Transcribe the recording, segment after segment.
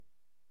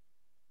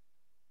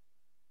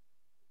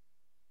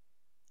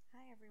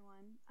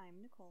I'm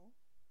Nicole.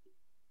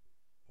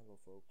 Hello,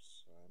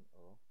 folks. I'm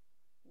Earl.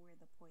 We're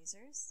the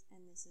Poisers,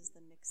 and this is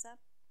the Mix-Up,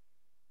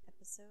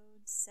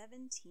 episode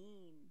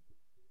 17.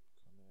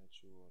 Coming at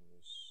you on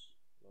this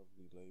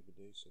lovely Labor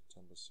Day,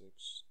 September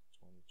 6th,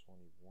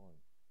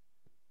 2021.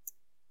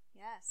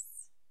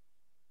 Yes.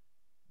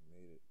 We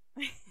made it.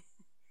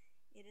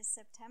 It is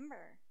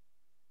September.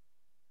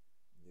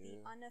 Yeah.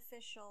 The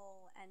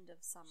unofficial end of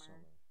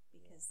summer.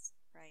 Because,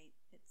 right,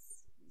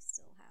 we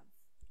still have...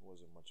 It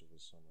wasn't much of a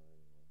summer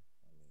anyway.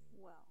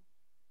 Well.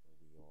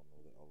 But we all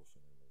know the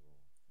elephant in the room.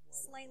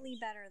 Slightly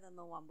better than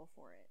the one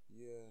before it.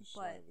 Yeah,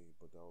 slightly,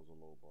 but that was a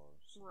low bar.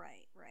 So.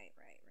 Right.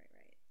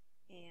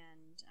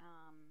 And,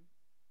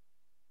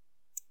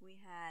 we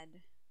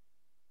had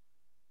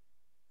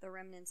the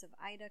remnants of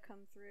Ida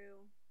come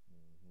through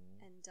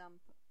and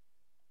dump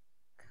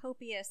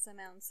copious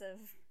amounts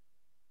of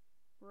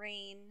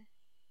rain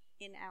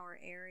in our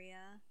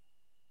area.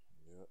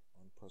 Yeah,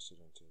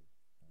 unprecedented.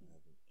 I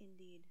haven't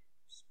Indeed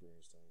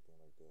experienced anything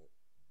like that.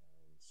 I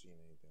haven't seen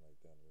anything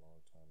like that in a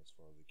long time as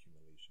far as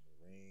accumulation of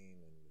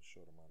rain in a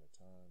short amount of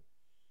time.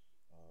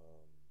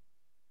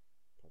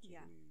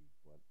 Particularly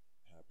what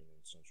happened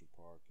in Central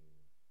Park and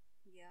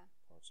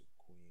parts of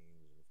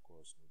Queens and of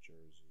course New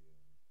Jersey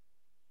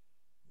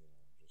and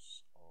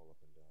just all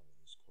up and down the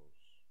East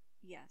Coast.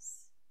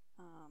 Yes.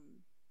 So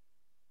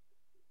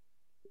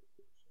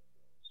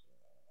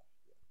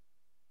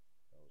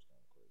that was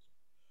kind of crazy.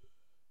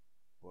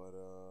 But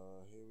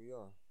here we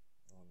are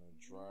on a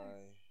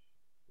dry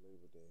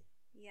Labor Day.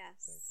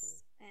 Yes.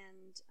 Thankfully.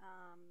 And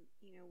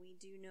we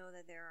do know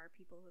that there are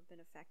people who have been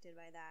affected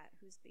by that,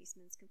 whose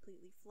basement's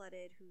completely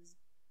flooded, who's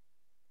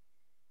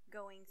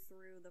going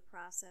through the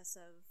process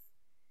of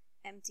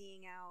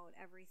emptying out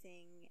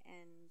everything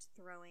and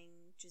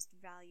throwing just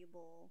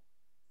valuable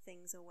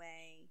things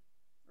away,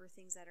 or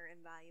things that are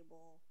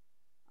invaluable,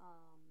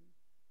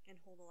 and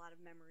hold a lot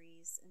of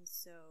memories. And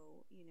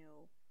so,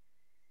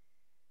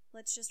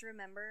 let's just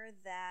remember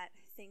that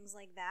things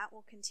like that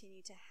will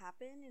continue to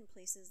happen in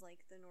places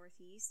like the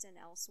Northeast and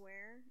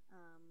elsewhere.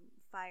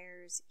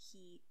 Fires,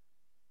 heat,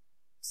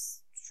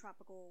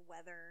 tropical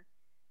weather,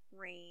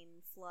 rain,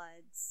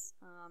 floods,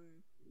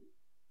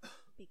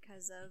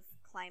 because of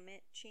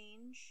climate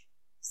change.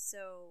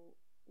 So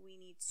we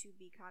need to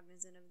be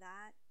cognizant of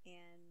that,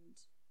 and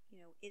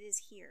it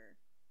is here.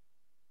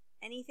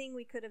 Anything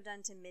we could have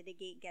done to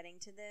mitigate getting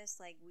to this,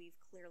 we've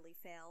clearly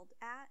failed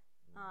at.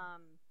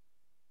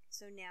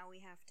 So now we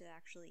have to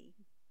actually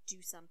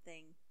do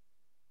something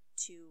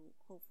to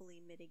hopefully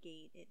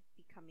mitigate it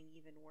becoming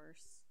even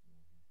worse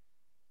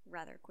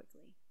rather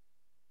quickly.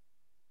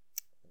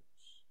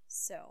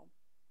 So,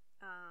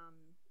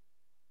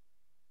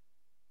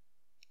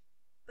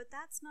 but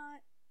that's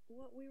not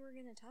what we were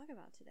going to talk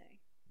about today.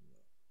 No.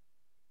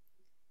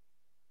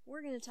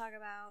 We're going to talk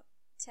about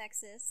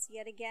Texas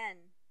yet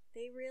again.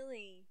 They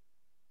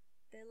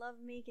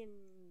love making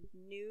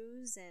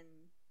news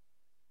and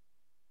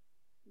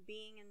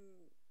being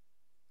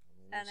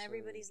on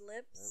everybody's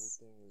lips.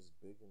 Everything is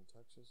big in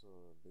Texas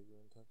or bigger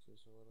in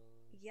Texas or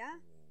whatever.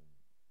 Yeah.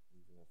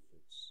 Even if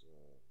it's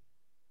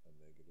a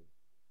negative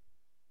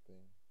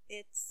thing.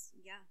 It's,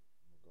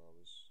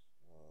 regardless.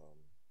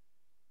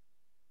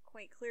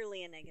 Quite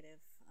clearly a negative.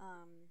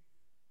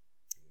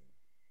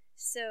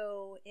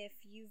 So if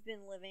you've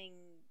been living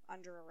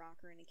under a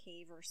rock or in a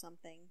cave or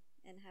something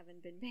and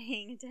haven't been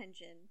paying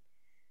attention,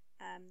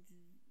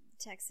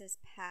 Texas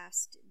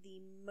passed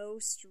the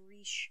most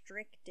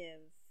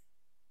restrictive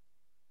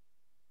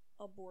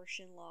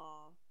abortion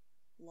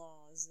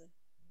laws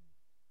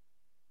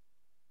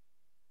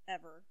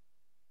ever.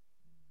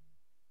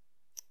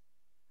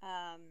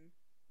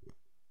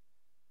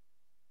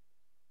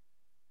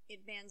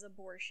 It bans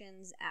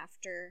abortions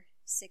after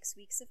 6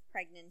 weeks of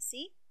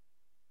pregnancy,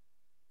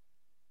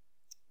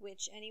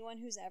 which anyone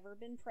who's ever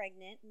been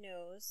pregnant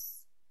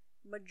knows.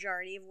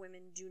 Majority of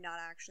women do not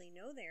actually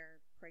know they're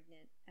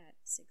pregnant at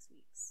 6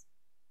 weeks.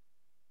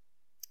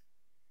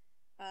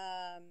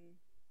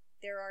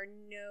 There are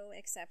no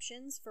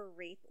exceptions for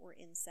rape or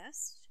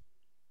incest.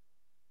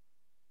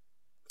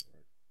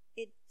 Correct.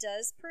 It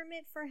does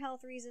permit for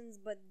health reasons,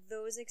 but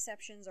those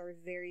exceptions are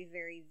very,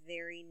 very,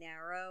 very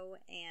narrow,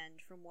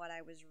 and from what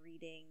I was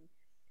reading,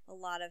 a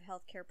lot of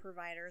healthcare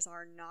providers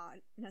are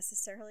not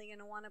necessarily going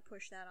to want to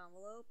push that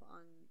envelope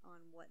on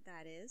what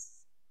that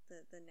is,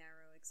 the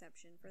narrow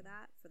exception for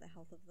that, for the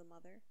health of the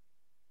mother.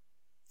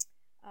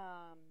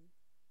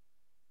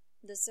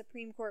 The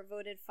Supreme Court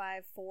voted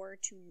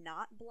 5-4 to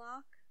not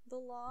block the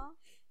law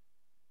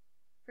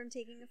from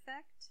taking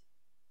effect.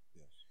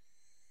 Yes.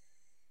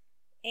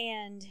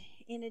 And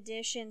in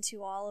addition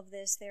to all of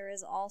this, there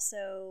is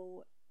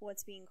also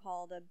what's being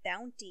called a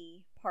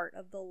bounty part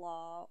of the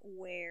law,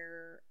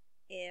 where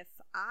if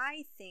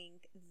I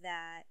think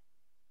that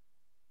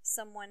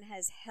someone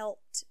has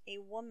helped a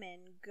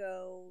woman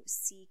go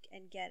seek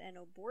and get an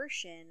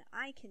abortion,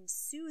 I can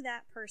sue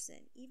that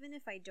person, even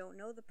if I don't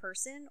know the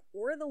person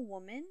or the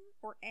woman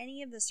or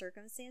any of the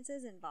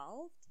circumstances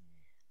involved.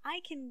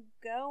 I can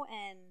go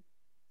and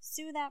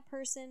sue that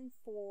person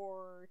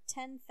for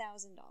 $10,000.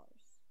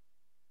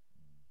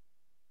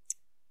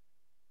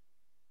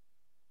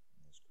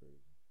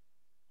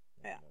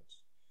 Yeah.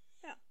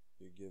 Yeah.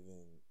 You're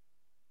giving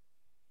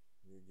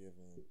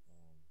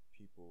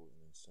people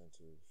an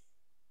incentive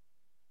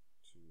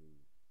to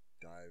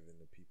dive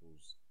into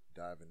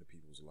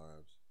people's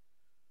lives.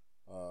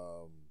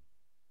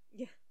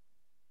 Yeah.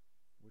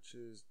 Which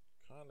is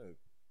kind of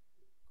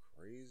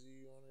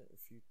crazy on it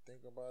if you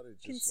think about it.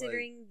 Just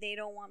considering they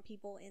don't want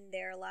people in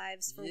their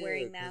lives for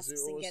wearing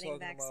masks and getting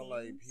vaccines. About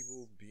like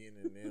people being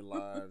in their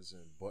lives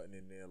and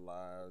buttoning their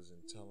lives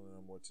and telling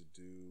them what to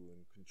do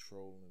and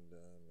controlling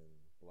them and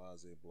blah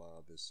blah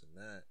blah this and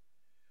that.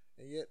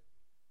 And yet,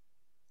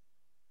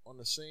 on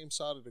the same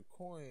side of the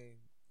coin,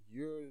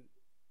 you're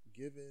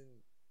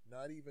giving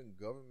not even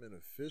government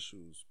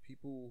officials,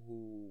 people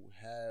who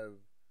have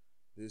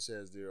this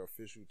as their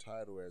official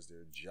title, as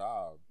their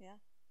job,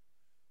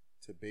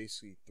 to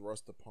basically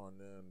thrust upon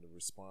them the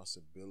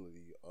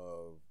responsibility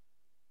of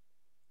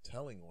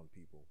telling on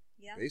people.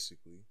 Yeah.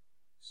 Basically,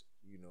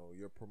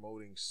 you're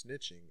promoting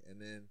snitching,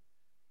 and then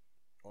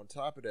on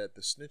top of that,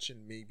 the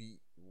snitching may be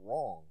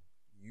wrong.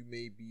 You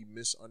may be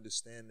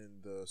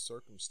misunderstanding the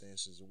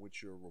circumstances in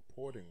which you're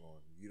reporting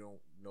on. You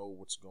don't know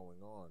what's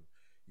going on.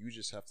 You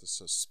just have to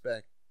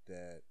suspect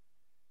that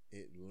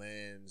it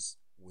lands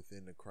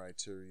within the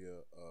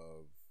criteria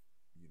of,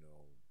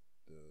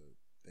 the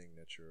thing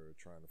that you're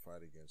trying to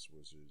fight against,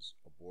 which is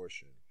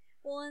abortion.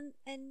 Well,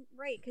 and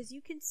right, because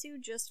you can sue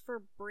just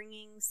for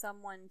bringing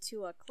someone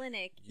to a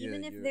clinic,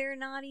 even if they're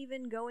not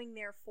even going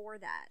there for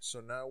that. So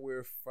now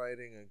we're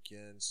fighting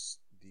against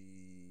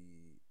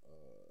the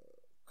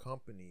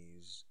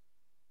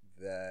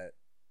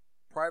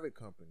private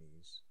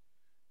companies,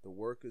 the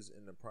workers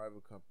in the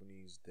private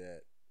companies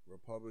that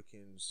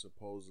Republicans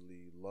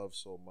supposedly love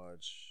so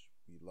much.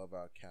 We love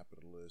our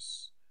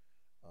capitalists,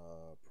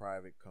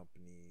 private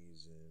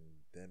companies,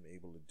 and them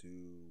able to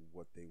do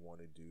what they want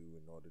to do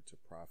in order to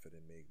profit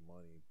and make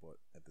money. But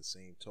at the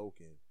same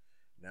token,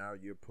 now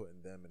you're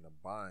putting them in a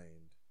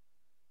bind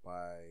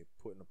by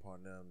putting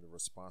upon them the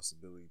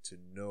responsibility to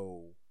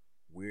know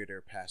where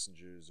their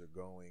passengers are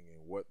going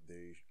and what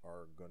they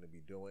are going to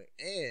be doing,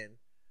 and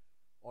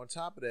on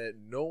top of that,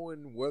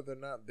 knowing whether or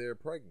not they're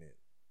pregnant.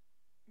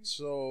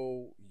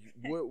 So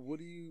what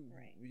do you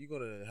right. You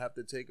gonna have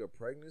to take a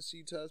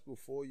pregnancy test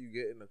before you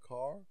get in the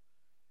car?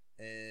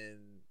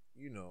 And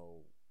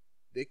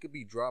they could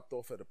be dropped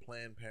off at a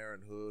Planned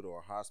Parenthood or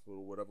a hospital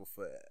or whatever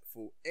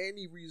for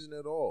any reason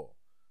at all.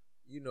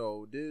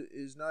 There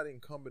is not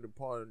incumbent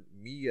upon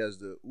me as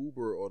the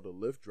Uber or the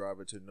Lyft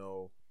driver to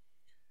know,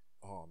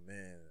 oh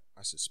man,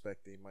 I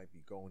suspect they might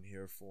be going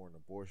here for an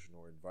abortion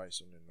or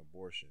advice on an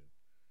abortion.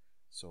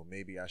 So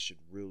maybe I should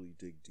really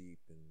dig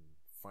deep and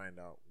find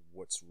out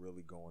what's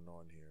really going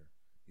on here,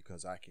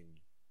 because I can,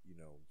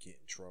 get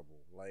in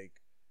trouble.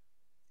 Like,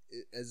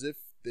 as if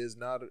there's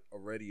not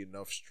already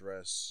enough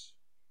stress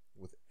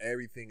with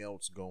everything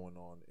else going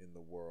on in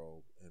the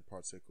world, and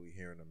particularly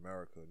here in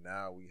America.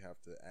 Now we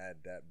have to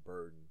add that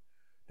burden,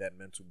 that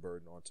mental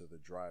burden, onto the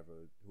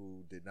driver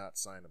who did not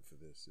sign up for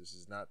this. This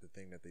is not the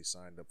thing that they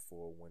signed up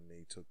for when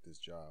they took this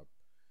job.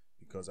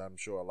 Because I'm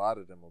sure a lot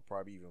of them are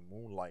probably even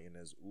moonlighting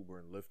as Uber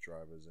and Lyft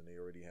drivers, and they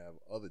already have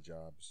other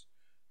jobs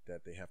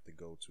that they have to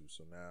go to.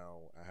 So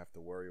now I have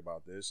to worry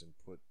about this and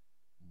put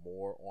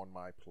more on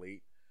my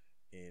plate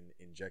in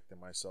injecting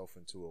myself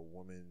into a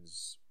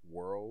woman's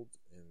world,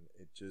 and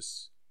it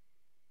just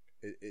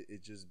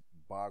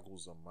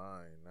boggles the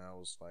mind.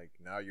 Now it's like,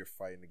 now you're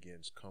fighting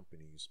against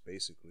companies.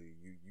 Basically,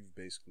 you've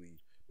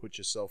basically put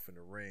yourself in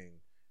the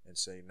ring and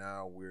say,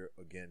 now we're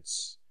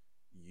against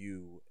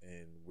you,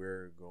 and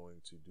we're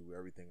going to do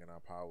everything in our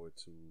power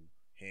to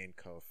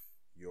handcuff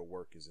your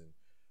workers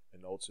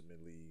and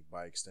ultimately,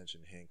 by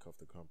extension, handcuff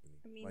the company.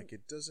 I mean, like,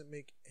 it doesn't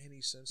make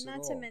any sense at all.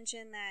 Not to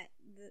mention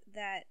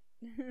that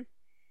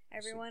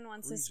everyone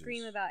wants to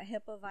scream about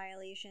HIPAA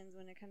violations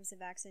when it comes to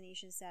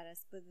vaccination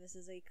status, but this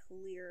is a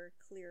clear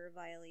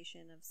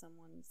violation of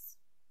someone's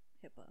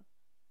HIPAA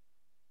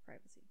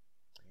privacy.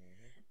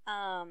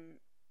 Mm-hmm.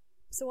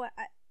 So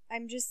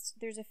I'm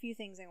just, there's a few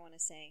things I want to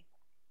say.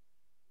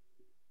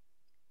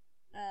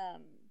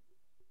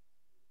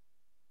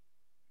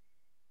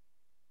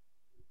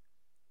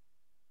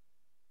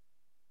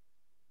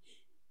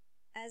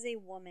 As a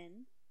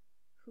woman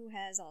who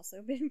has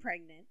also been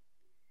pregnant,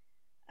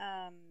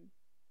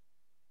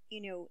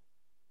 it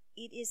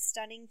is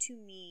stunning to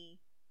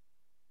me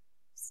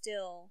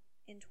still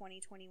in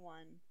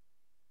 2021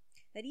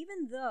 that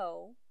even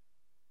though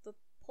the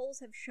polls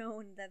have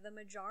shown that the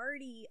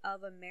majority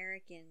of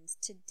Americans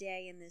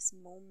today in this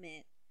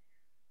moment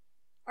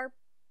are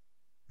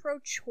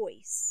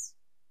pro-choice,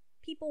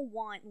 people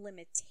want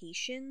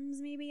limitations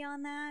maybe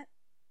on that,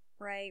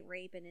 right?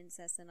 Rape and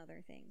incest and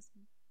other things.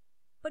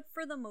 But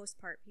for the most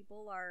part,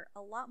 people are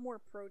a lot more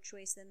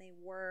pro-choice than they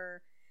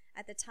were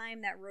at the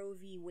time that Roe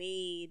v.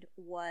 Wade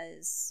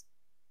was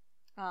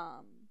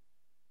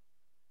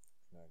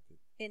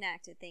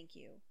enacted. Thank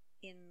you.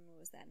 In, what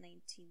was that,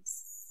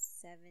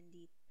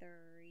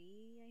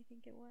 1973, I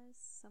think it was,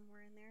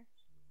 somewhere in there.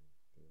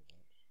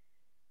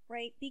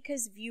 Right?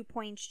 Because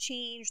viewpoints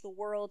change, the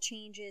world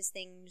changes,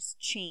 things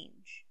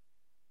change.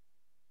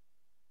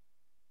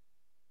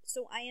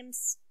 So I am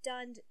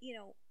stunned,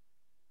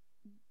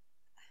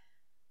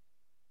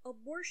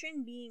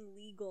 abortion being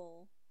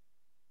legal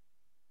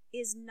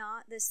is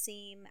not the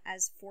same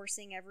as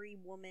forcing every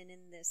woman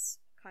in this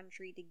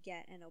country to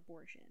get an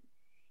abortion.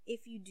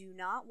 If you do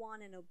not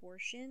want an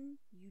abortion,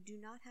 you do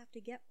not have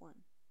to get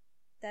one.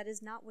 That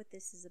is not what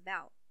this is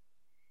about.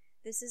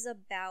 This is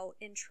about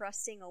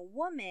entrusting a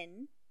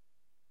woman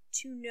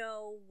to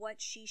know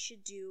what she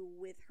should do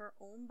with her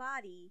own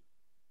body,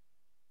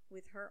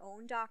 with her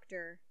own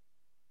doctor,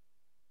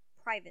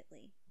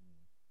 privately.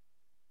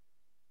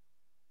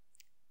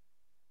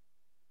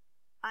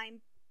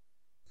 I'm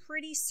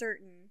pretty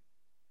certain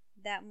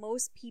that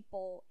most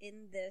people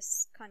in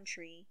this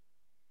country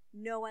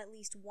know at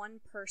least one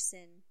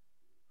person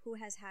who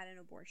has had an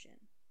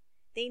abortion.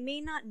 They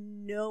may not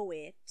know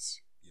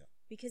it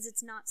because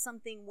it's not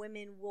something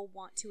women will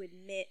want to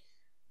admit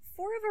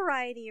for a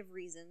variety of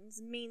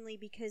reasons, mainly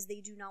because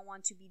they do not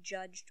want to be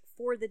judged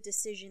for the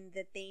decision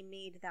that they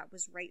made that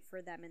was right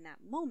for them in that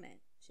moment.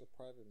 It's a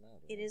private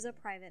matter. It is a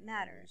private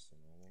matter.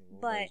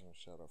 But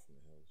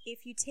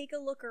if you take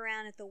a look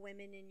around at the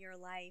women in your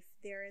life,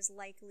 there is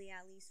likely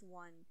at least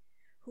one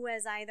who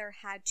has either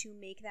had to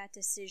make that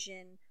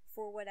decision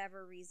for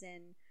whatever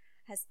reason,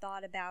 has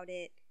thought about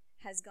it,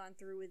 has gone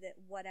through with it,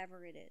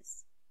 whatever it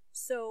is.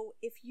 So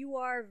if you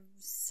are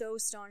so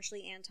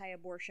staunchly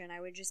anti-abortion,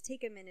 I would just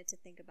take a minute to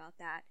think about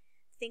that.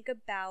 Think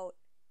about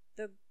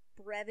the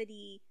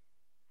brevity,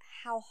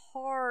 how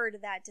hard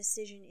that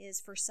decision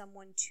is for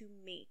someone to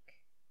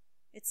make.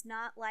 It's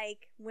not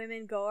like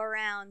women go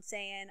around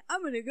saying, I'm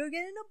going to go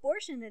get an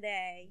abortion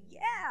today.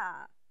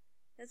 Yeah.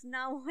 That's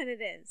not what it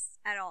is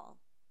at all.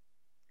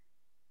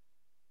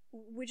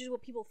 Which is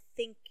what people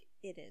think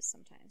it is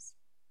sometimes,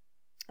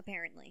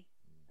 apparently.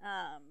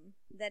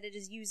 That it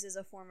is used as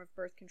a form of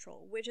birth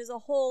control, which is a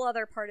whole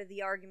other part of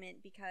the argument,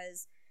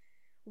 because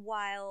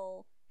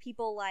while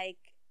people like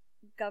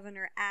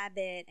Governor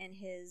Abbott and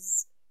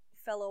his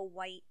fellow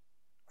white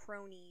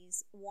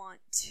cronies want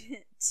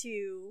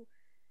to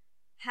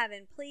have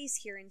in place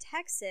here in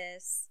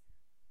Texas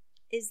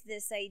is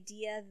this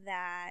idea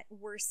that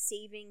we're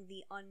saving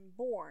the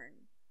unborn,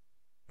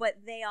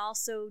 but they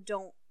also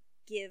don't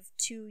give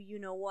two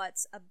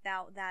you-know-whats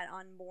about that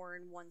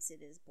unborn once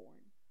it is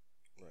born.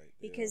 Right.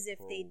 Because if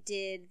they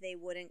did, they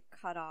wouldn't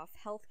cut off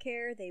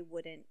healthcare, they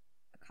wouldn't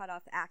cut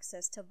off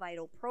access to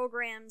vital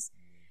programs.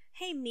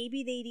 Hey,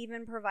 maybe they'd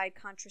even provide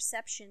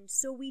contraception,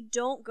 so we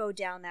don't go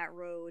down that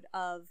road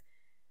of,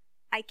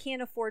 I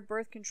can't afford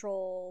birth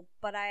control,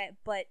 but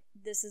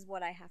this is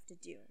what I have to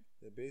do.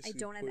 I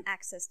don't have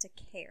access to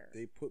care.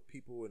 They put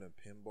people in a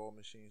pinball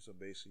machine, so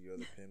basically you're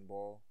the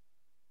pinball,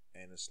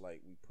 and it's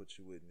like, we put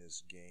you in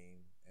this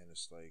game, and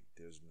it's like,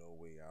 there's no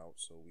way out,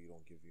 so we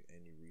don't give you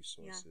any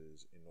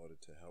resources in order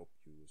to help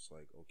you. It's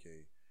like,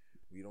 okay,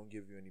 we don't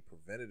give you any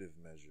preventative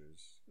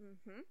measures,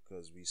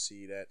 because we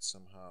see that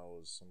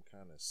somehow as some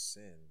kind of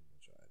sin,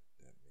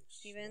 that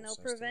makes even no though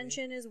sense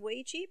prevention is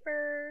way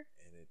cheaper.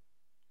 And it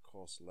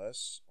costs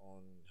less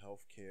on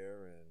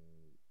healthcare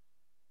and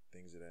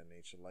things of that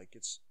nature. Like,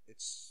 it's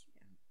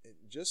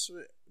just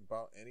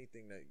about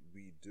anything that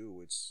we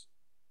do, it's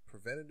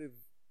preventative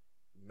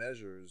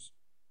measures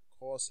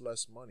cost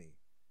less money.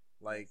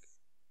 Like,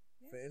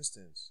 for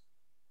instance,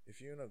 if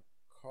you're in a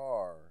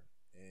car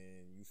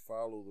and you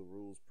follow the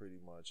rules pretty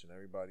much, and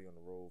everybody on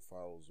the road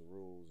follows the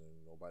rules,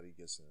 and nobody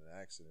gets in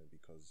an accident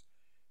because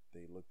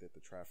they looked at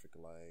the traffic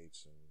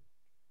lights and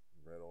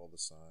read all the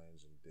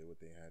signs and did what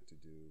they had to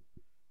do,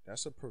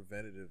 that's a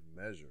preventative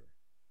measure.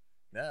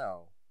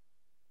 Now,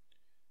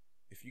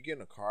 if you get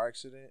in a car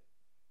accident,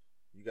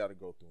 you got to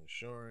go through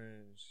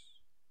insurance.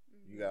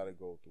 You got to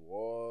go through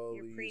all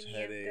these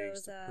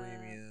headaches, the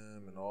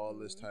premium, and all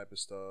this type of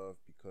stuff,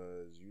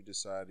 because you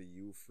decided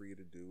you were free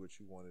to do what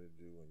you wanted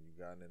to do, and you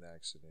got in an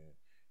accident,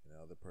 and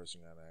the other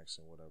person got in an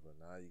accident, whatever.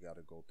 Now you got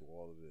to go through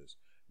all of this.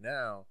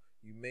 Now,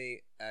 you may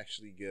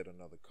actually get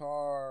another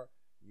car.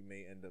 You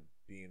may end up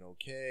being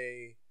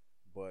okay,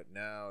 but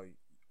now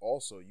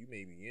also you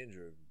may be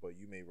injured, but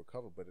you may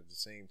recover. But at the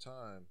same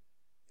time,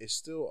 it's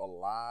still a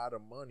lot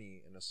of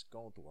money, and it's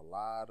going through a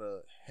lot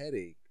of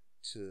headache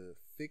to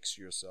fix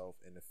yourself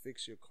and to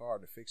fix your car,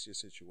 to fix your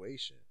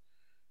situation.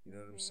 You know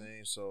what I'm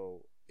saying?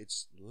 So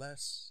it's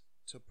less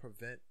to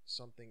prevent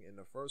something in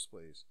the first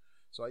place.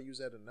 So I use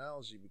that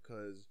analogy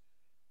because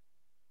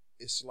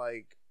it's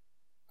like,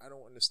 I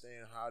don't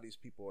understand how these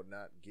people are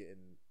not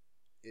getting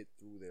it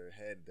through their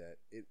head that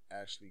it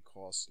actually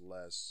costs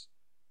less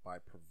by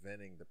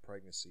preventing the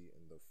pregnancy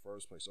in the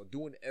first place, or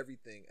doing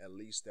everything at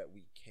least that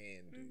we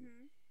can do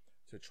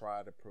to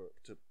try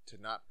to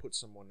not put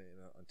someone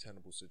in an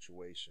untenable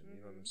situation. You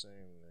know what I'm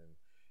saying? And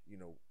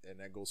and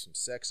that goes from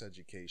sex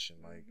education.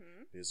 Like,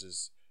 there's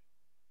this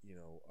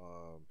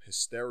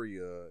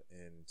hysteria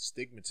and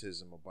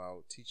stigmatism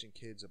about teaching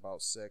kids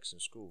about sex in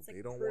school.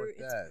 They don't want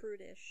that. It's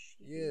prudish.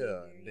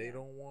 They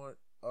don't want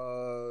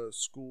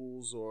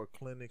schools or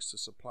clinics to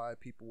supply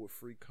people with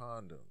free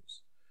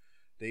condoms.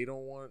 They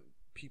don't want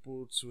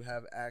people to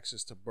have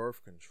access to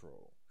birth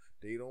control.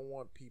 They don't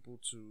want people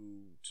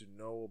to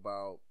know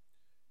about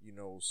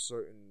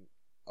certain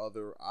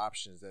other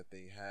options that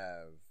they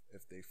have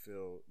if they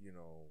feel,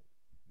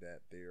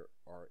 that they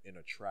are in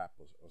a trap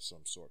of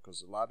some sort.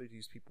 Because a lot of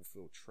these people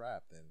feel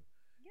trapped, and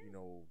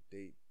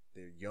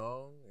they're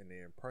young and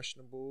they're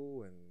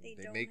impressionable and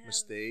they make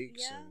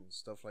mistakes and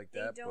stuff like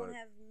that. They don't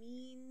have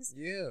means.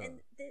 Yeah,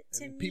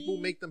 and people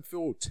make them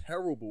feel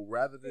terrible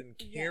rather than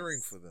caring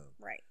for them.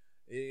 Right.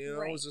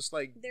 It's just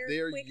like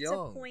they're quick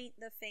young to point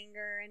the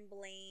finger and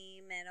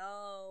blame and,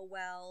 oh,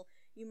 well,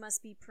 you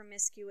must be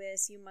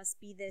promiscuous, you must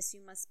be this,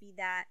 you must be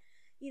that,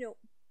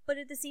 But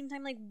at the same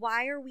time, like,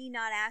 why are we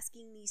not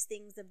asking these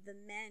things of the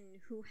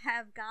men who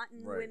have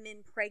gotten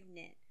women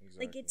pregnant?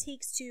 Exactly. Like, it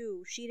takes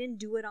two. She didn't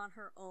do it on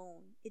her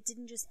own. It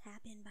didn't just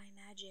happen by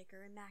magic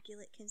or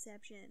immaculate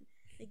conception.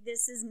 Like,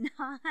 that's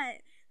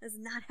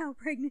not how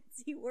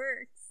pregnancy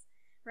works,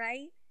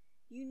 right?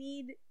 You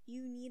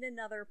need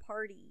another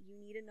party. You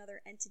need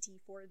another entity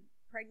for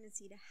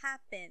pregnancy to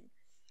happen.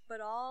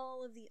 But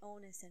all of the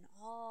onus and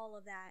all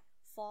of that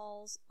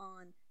falls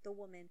on the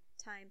woman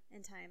time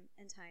and time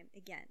and time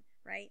again,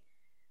 right?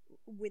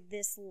 With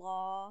this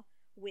law,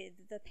 with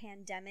the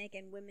pandemic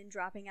and women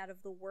dropping out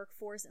of the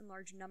workforce in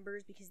large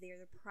numbers because they are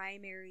the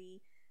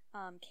primary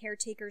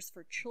caretakers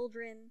for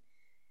children.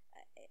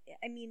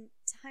 I mean,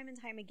 time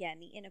and time again,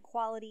 the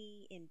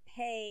inequality in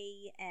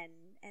pay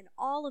and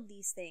all of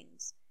these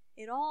things,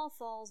 it all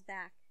falls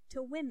back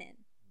to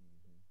women.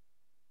 Mm-hmm.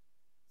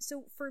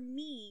 So for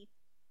me,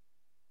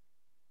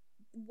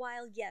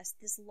 while yes,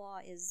 this law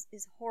is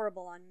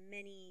horrible on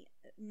many,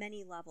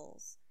 many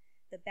levels,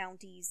 the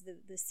bounties,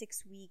 the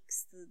 6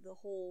 weeks, the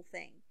whole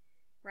thing,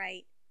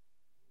 right?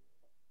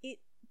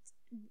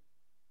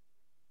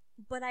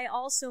 But I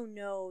also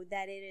know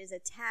that it is a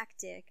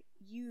tactic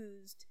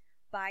used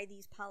by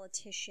these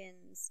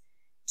politicians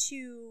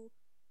to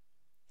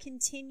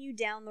continue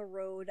down the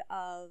road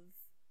of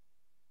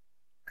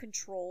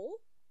control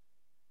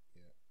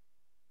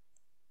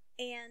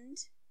and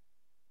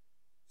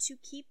to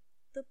keep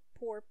the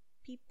poor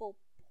people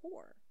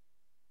poor.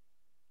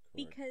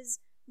 Correct. Because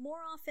more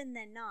often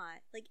than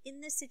not, like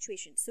in this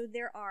situation, so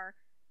there are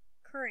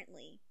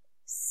currently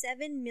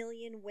 7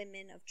 million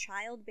women of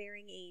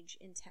childbearing age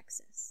in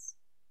Texas.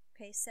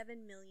 Okay,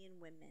 7 million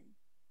women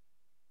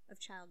of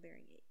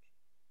childbearing age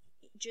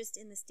just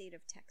in the state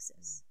of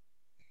Texas.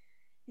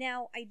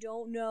 Now, I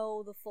don't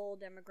know the full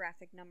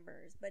demographic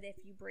numbers, but if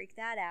you break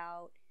that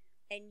out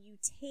and you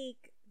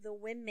take the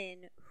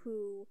women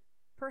who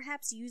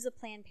perhaps use a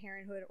Planned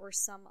Parenthood or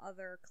some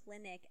other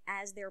clinic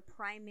as their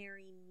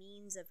primary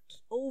means of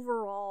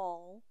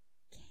overall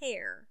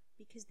care,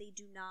 because they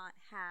do not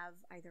have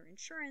either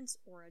insurance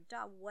or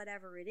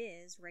whatever it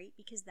is, right?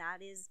 Because that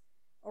is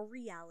a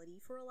reality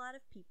for a lot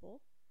of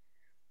people.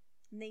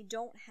 And they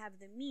don't have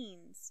the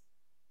means.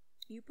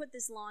 You put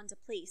this law into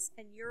place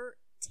and you're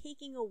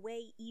taking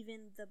away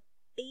even the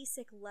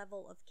basic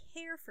level of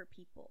care for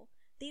people.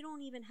 They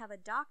don't even have a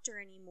doctor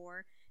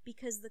anymore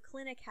because the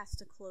clinic has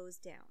to close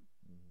down.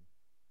 Mm-hmm.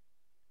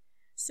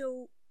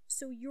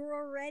 So you're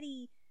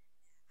already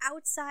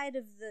outside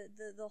of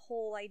the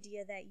whole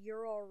idea that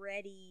you're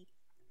already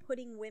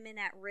putting women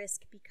at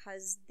risk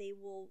because they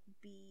will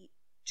be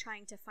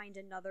trying to find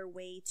another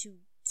way to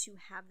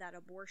have that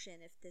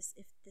abortion if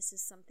this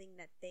is something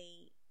that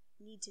they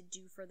need to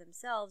do for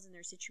themselves in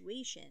their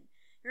situation.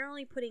 You're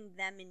only putting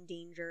them in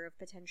danger of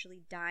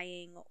potentially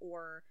dying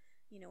or,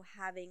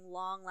 having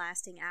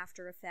long-lasting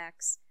after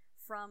effects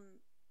from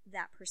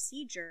that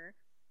procedure,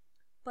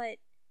 but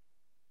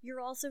you're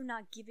also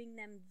not giving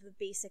them the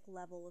basic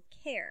level of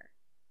care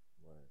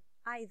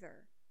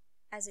either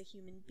as a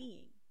human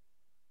being,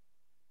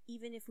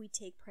 even if we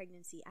take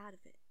pregnancy out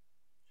of it.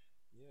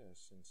 Yeah,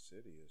 it's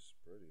insidious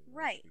pretty much,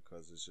 right?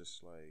 Because it's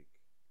just like,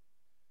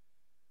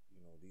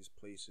 these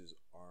places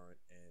aren't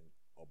an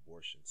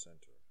abortion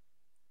center.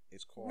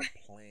 It's called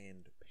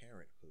Planned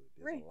Parenthood.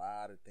 There's a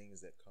lot of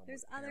things that come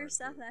There's with other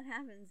stuff parenthood. that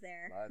happens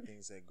there. A lot of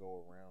things that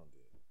go around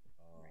it.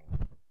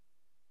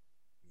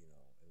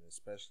 And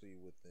especially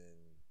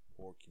within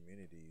poor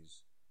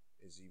communities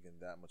is even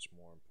that much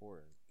more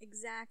important.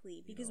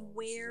 Exactly, because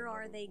where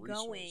are they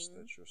going?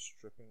 That you're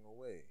stripping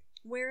away.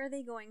 Where are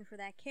they going for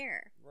that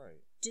care?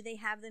 Right. Do they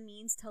have the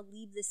means to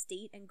leave the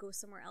state and go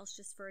somewhere else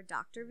just for a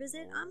doctor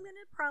visit? No. I'm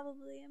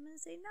gonna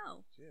say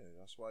no. Yeah,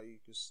 that's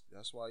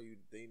why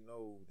they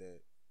know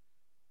that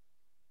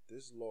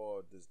this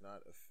law does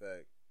not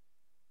affect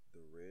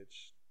the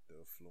rich,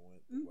 the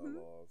affluent, the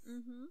well-off,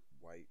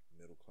 white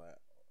middle class,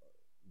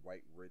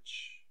 white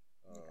rich,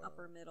 like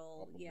upper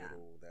middle,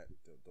 that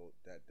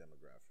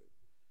demographic.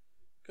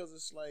 Because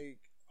it's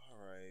like, all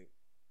right,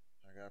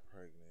 I got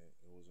pregnant.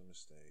 It was a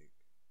mistake.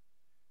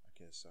 I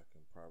guess I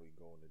can probably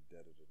go in the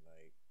dead of the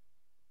night,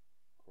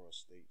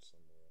 cross state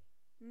somewhere,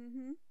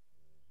 and,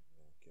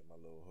 get my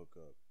little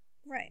hookup,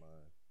 right?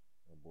 My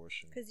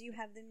abortion, because you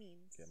have the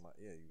means.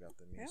 You got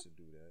the means to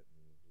do that,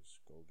 and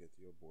just go get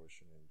the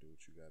abortion and do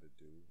what you got to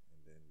do, and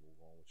then move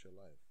on with your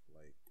life.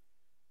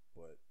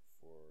 But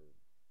for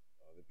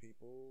other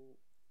people,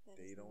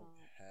 they don't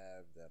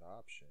have that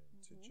option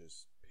to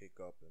just pick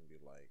up and be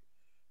like,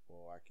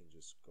 well, I can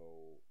just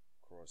go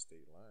cross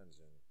state lines,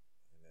 and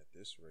at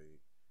this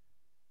rate,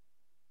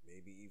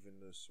 maybe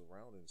even the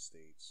surrounding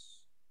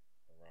states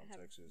around have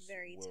Texas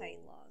very will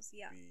tight laws.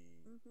 Yeah.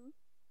 be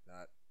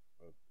not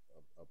a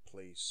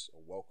place,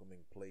 a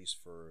welcoming place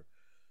for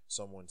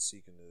someone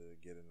seeking to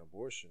get an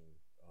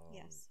abortion.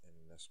 Yes. And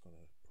that's going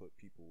to put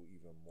people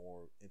even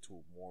more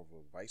into more of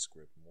a vice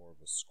grip, more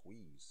of a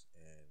squeeze,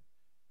 and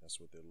that's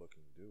what they're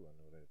looking to do. I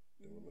know that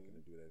they were looking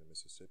to do that in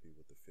Mississippi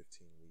with the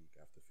 15-week,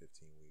 after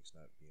 15 weeks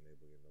not being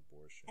able to get an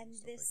abortion and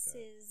stuff like that.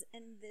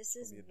 This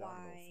is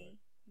why,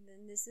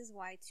 then this is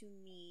why, to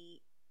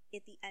me,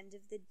 at the end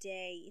of the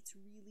day, it's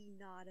really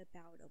not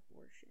about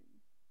abortion.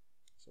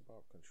 It's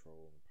about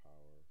control and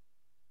power.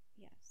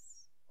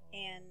 Yes.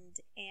 And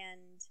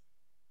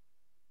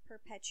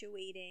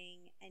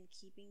perpetuating and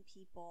keeping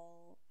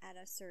people at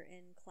a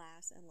certain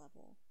class and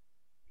level,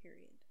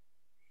 period.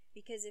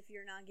 Because if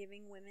you're not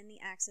giving women the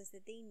access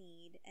that they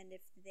need, and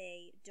if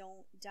they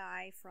don't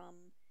die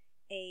from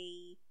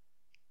a,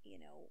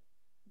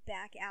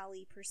 back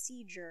alley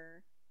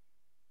procedure,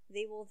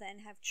 they will then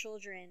have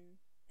children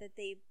that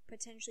they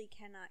potentially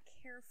cannot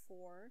care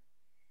for,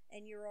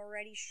 and you're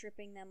already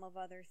stripping them of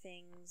other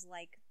things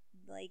like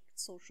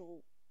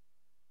social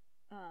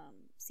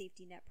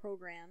safety net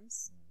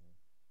programs.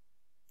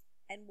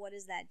 And what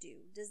does that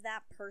do? Does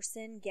that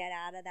person get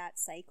out of that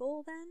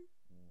cycle then?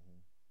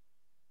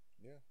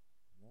 Yeah.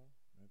 No,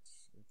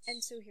 it's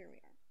and so here we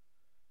are.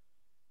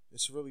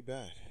 It's really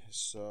bad.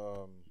 It's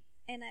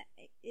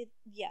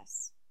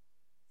yes.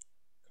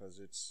 Because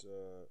it's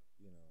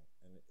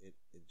and it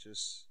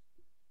just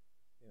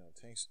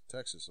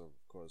Texas, of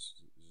course,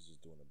 is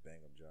just doing a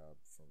bang up job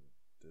from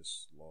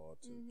this law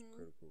to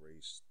critical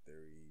race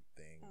theory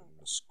thing in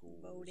the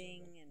schools,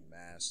 voting and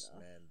mask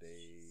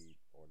mandate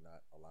or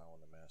not allowing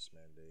the mask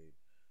mandate,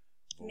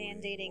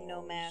 mandating laws,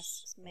 no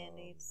masks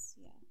mandates.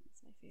 Yeah,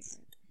 that's my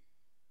favorite.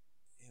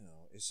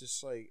 It's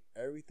just like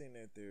everything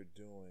that they're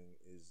doing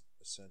is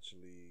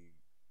essentially,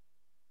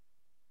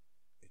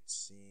 it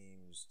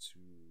seems to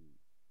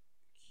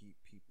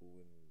keep people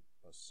in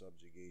a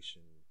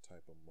subjugation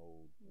type of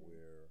mode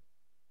where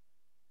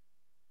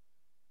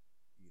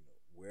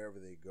wherever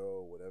they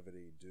go, whatever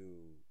they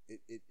do,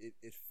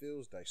 it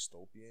feels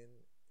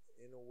dystopian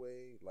in a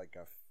way. Like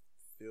I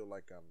feel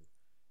like I'm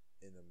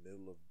in the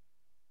middle of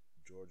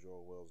George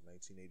Orwell's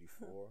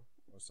 1984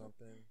 or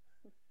something,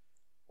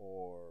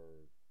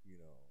 or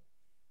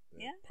the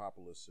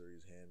popular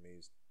series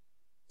Handmaid's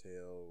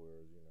Tale,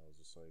 where it's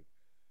just like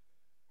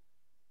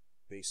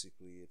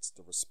basically it's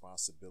the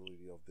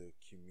responsibility of the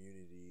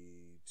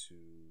community to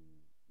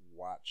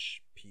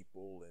watch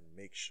people and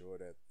make sure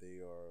that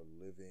they are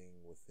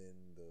living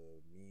within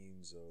the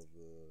means of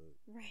the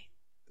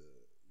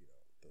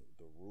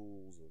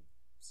rules of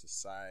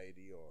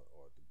society or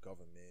the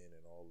government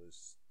and all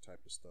this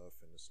type of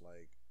stuff. And it's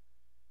like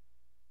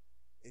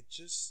it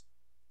just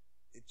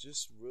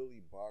really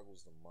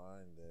boggles the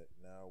mind that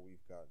now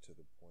we've gotten to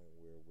the point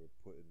where we're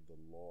putting the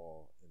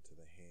law into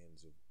the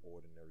hands of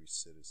ordinary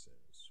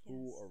citizens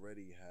who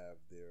already have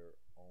their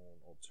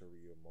own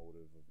ulterior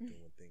motive of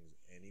doing things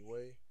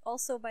anyway.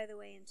 Also, by the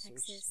way, in so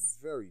Texas, it's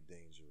very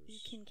dangerous.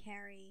 You can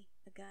carry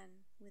a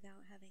gun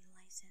without having a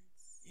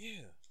license.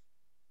 Yeah.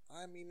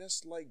 I mean,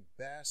 that's like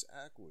bass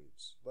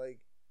backwards. Like,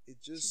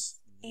 it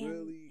just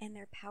really... And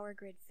their power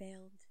grid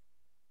failed.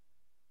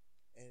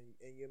 And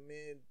your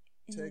man...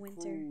 In Ted the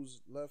winter.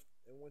 Cruz left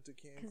and went to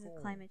Cancun because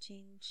of climate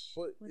change.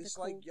 But it's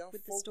like y'all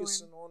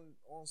focusing on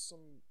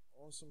some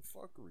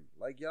fuckery.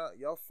 Like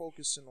y'all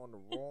focusing on the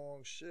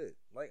wrong shit.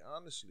 Like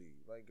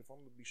honestly, like if I'm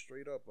gonna be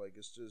straight up, like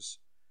it's just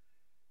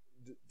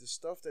the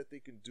stuff that they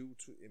can do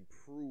to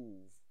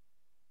improve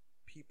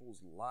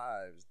people's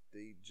lives.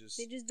 They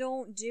just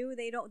don't do.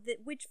 They don't.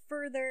 Which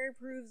further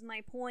proves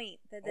my point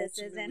that this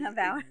isn't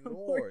about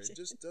abortion. It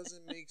just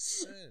doesn't make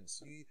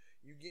sense.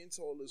 You get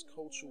into all this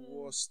culture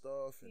war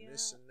stuff and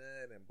this and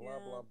that and blah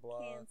blah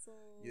blah.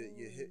 Cancel. You're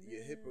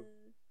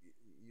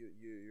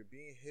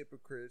being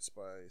hypocrites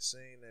by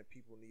saying that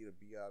people need to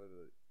be out of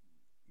the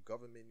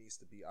government needs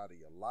to be out of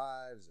your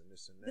lives and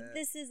this and that. But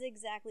this is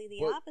exactly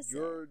the opposite.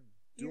 You're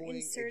doing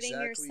inserting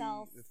exactly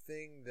yourself, the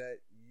thing that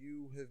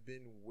you have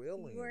been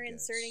willing. You are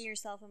against. inserting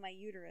yourself in my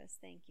uterus.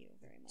 Thank you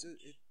very much.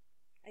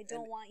 I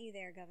don't want you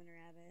there, Governor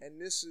Abbott.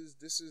 And this is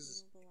you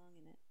don't belong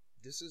in it.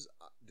 This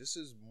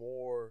is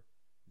more.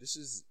 This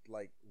is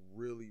like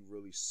really,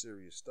 really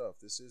serious stuff.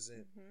 This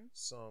isn't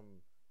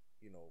some,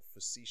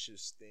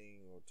 facetious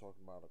thing or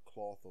talking about a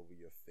cloth over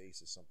your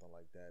face or something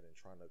like that and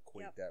trying to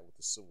equate that with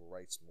the civil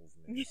rights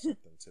movement or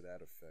something to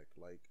that effect.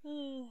 Like,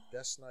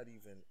 that's not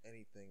even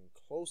anything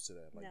close to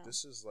that. Like,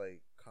 this is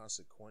like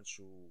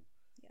consequential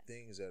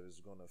things that is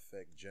going to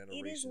affect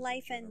generations. It is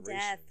life and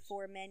death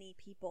for many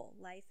people.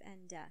 Life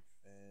and death.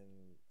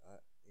 And,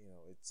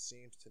 it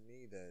seems to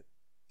me that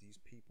these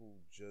people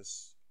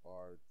just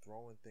are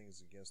throwing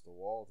things against the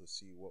wall to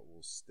see what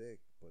will stick,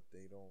 but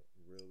they don't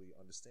really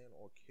understand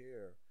or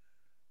care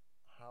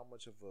how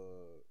much of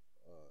a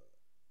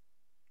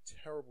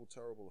terrible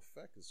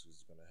effect this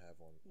is going to have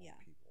on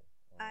people.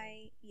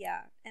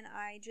 And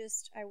I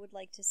would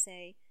like to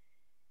say,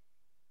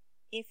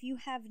 if you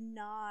have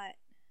not,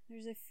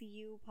 there's a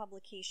few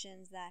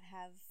publications that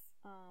have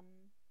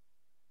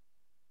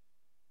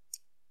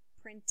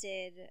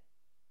printed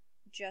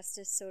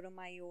Justice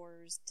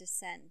Sotomayor's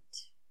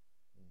dissent.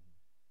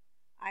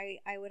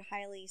 I would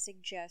highly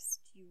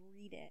suggest you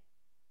read it.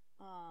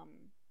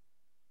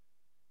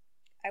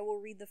 I will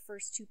read the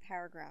first 2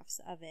 paragraphs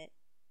of it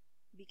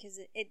because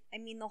I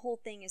mean, the whole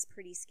thing is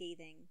pretty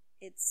scathing.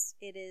 It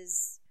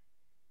is,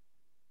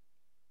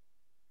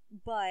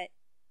 but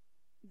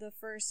the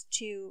first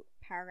 2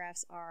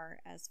 paragraphs are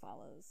as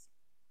follows.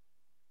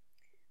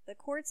 The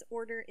court's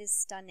order is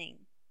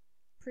stunning.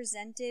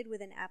 Presented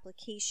with an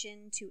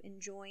application to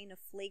enjoin a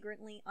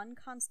flagrantly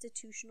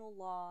unconstitutional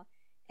law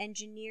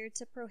engineered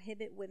to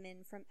prohibit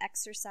women from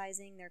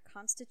exercising their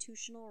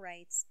constitutional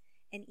rights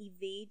and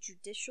evade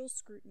judicial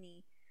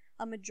scrutiny,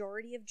 a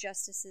majority of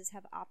justices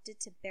have opted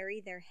to bury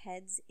their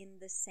heads in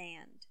the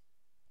sand.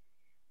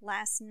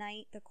 Last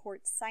night, the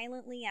court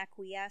silently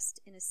acquiesced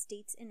in a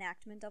state's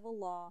enactment of a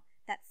law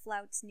that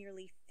flouts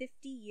nearly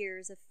 50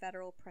 years of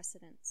federal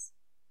precedents.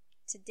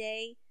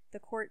 Today, the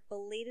court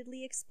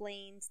belatedly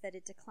explains that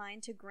it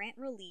declined to grant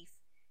relief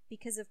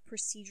because of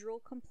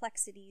procedural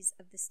complexities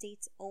of the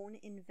state's own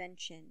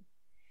invention,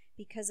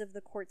 because of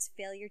the court's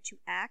failure to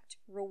act,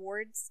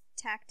 rewards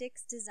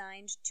tactics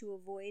designed to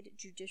avoid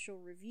judicial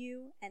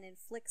review, and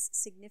inflicts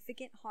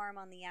significant harm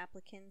on the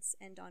applicants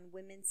and on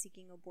women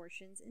seeking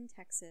abortions in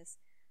Texas.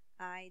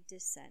 I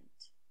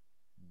dissent.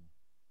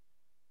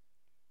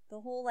 The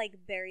whole,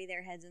 bury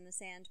their heads in the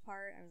sand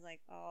part, I was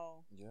like,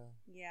 oh.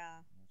 Yeah.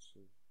 That's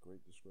a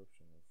great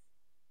description of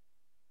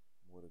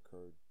what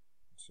occurred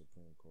in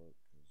Supreme Court,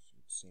 because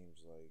it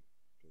seems like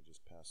they're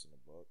just passing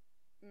the buck,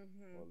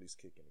 or at least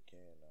kicking the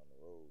can down the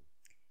road.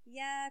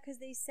 Yeah, because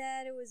they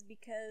said it was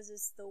because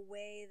it's the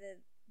way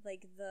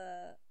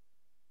that,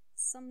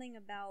 something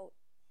about,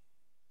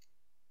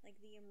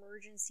 the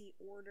emergency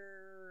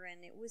order,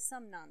 and it was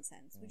some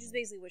nonsense, which is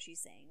basically what she's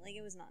saying.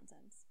 It was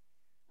nonsense.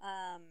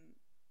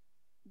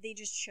 They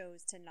just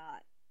chose to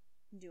not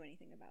do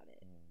anything about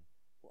it.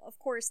 Well, of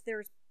course,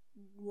 there's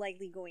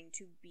likely going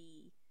to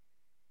be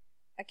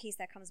a case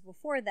that comes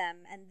before them,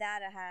 and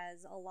that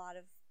has a lot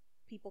of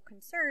people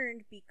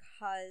concerned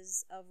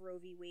because of Roe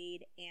v.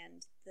 Wade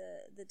and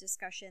the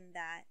discussion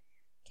that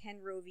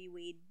can Roe v.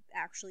 Wade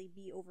actually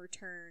be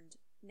overturned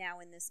now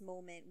in this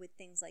moment with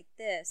things like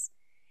this.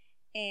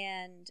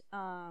 And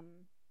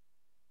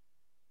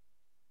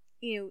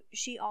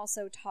she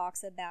also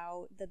talks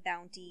about the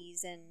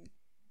bounties and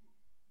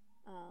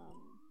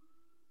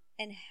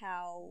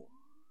how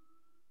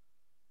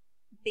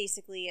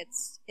basically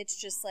it's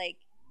just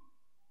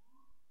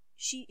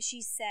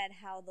she said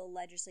how the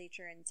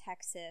legislature in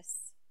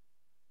Texas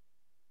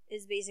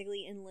is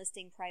basically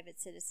enlisting private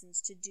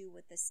citizens to do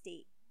what the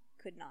state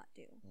could not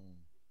do.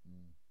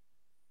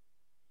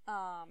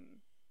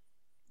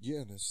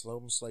 Yeah, and it's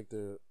almost like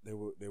they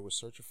were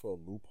searching for a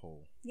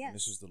loophole. Yes. And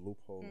this is the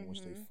loophole in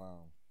which they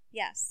found.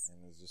 Yes.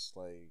 And it's just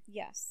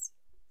yes.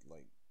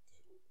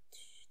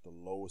 The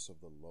lowest of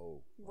the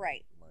low.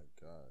 Right. My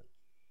God.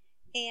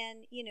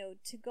 And,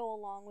 to go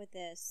along with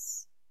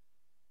this,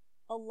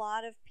 a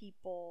lot of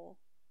people,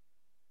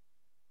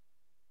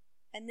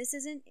 and this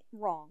isn't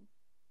wrong,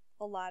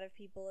 a lot of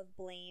people have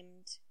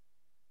blamed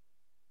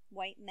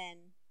white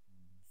men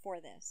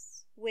for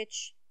this,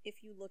 which,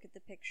 if you look at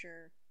the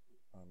picture,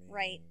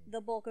 right,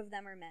 the bulk of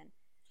them are men,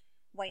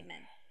 white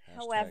men.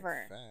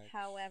 However,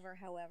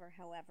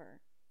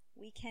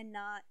 we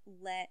cannot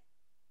let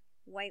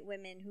white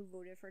women who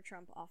voted for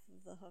Trump off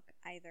of the hook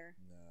either.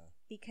 Nah.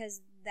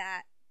 Because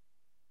that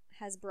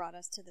has brought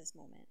us to this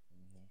moment.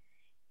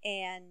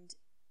 And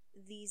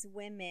these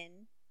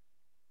women,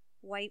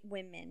 white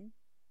women,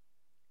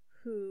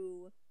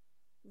 who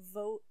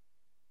vote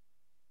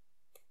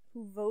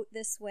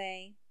this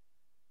way,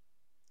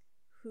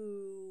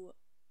 who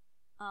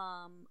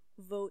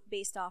vote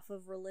based off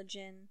of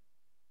religion,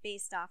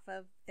 based off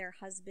of their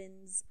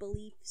husband's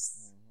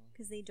beliefs,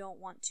 because they don't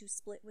want to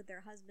split with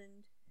their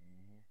husband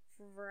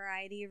for a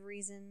variety of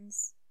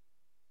reasons.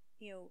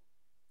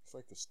 It's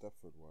like the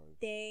Stepford wives,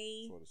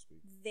 so to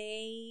speak.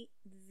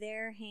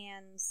 Their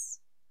hands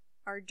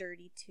are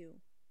dirty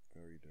too.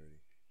 Very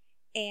dirty.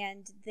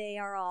 And they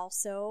are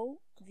also,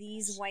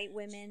 these white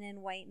women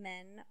and white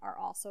men are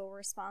also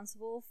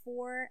responsible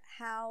for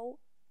how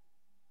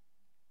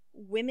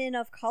women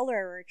of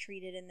color are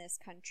treated in this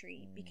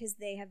country, because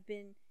they have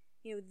been,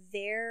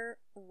 their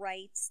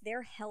rights,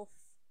 their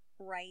health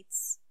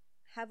rights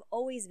have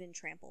always been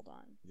trampled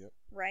on. Yep.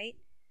 Right?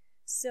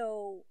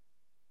 So,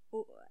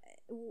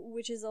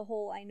 which is a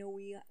whole, I know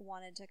we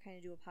wanted to kind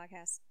of do a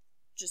podcast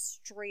just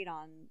straight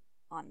on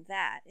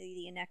that,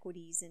 the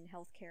inequities in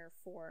healthcare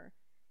for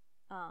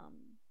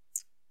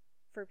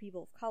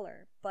people of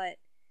color. But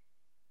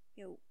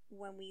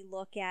when we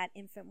look at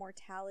infant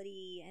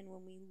mortality, and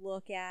when we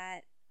look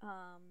at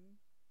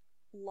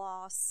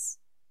loss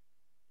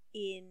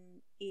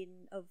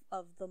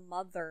of the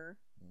mother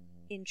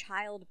in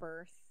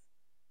childbirth,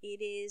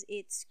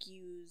 it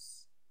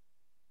skews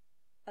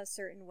a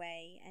certain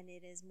way, and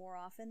it is more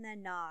often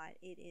than not,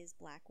 it is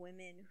Black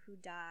women who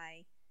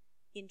die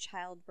in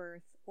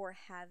childbirth or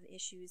have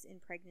issues in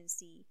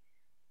pregnancy,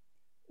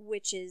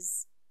 which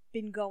has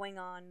been going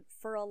on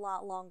for a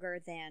lot longer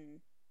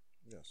than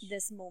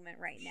this moment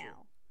right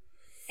now.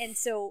 And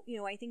so,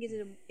 I think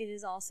it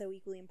is also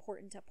equally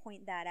important to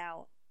point that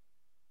out,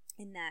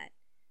 in that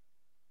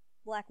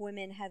Black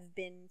women have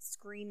been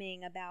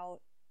screaming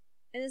about,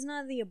 and it's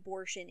not the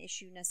abortion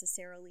issue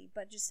necessarily,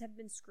 but just have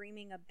been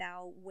screaming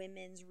about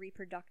women's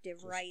reproductive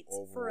just rights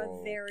for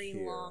a very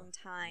long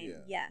time.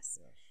 Yeah, yes.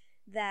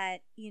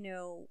 That,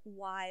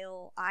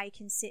 while I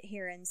can sit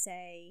here and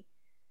say,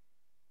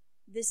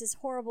 this is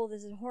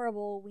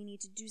horrible, we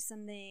need to do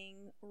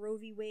something, Roe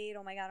v. Wade,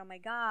 oh my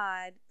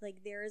god,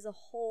 like, there is a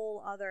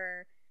whole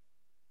other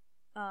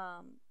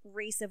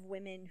race of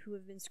women who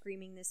have been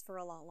screaming this for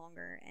a lot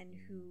longer, and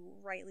who,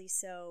 rightly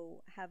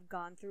so, have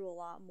gone through a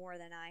lot more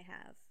than I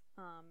have.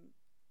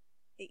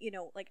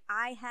 Like,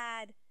 I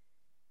had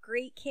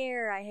great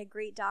care, I had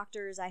great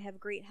doctors, I have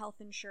great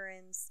health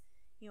insurance.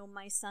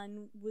 My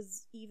son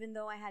was, even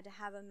though I had to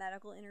have a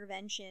medical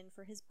intervention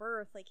for his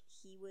birth, like,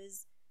 he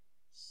was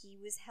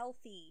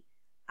healthy.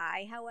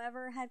 I,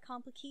 however, had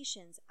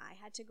complications. I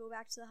had to go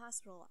back to the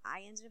hospital.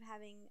 I ended up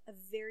having a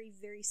very,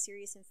 very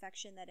serious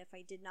infection that if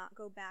I did not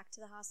go back to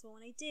the hospital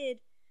when I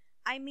did,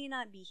 I may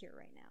not be here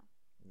right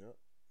now.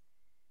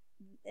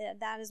 Yep.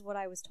 That is what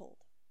I was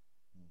told.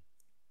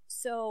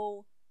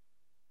 So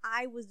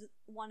I was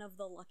one of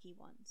the lucky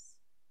ones.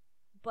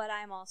 But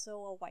I'm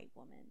also a white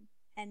woman,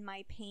 and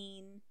my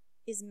pain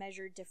is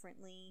measured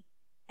differently,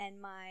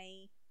 and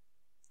I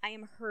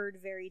am heard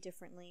very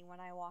differently when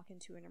I walk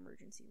into an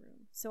emergency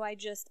room. So I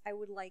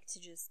would like to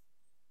just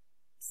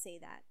say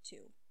that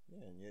too.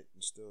 Yeah, and yet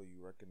still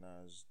you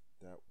recognize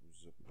that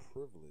was a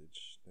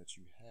privilege that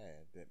you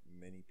had that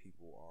many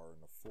people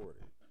aren't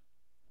afforded.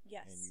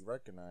 Yes. And you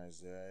recognize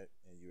that,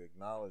 and you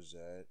acknowledge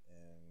that,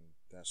 and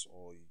that's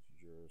all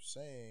you're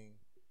saying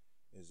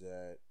is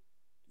that,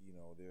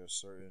 there are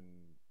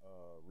certain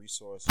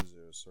resources,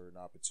 there are certain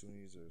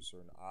opportunities, there are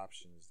certain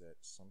options that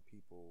some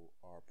people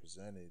are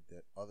presented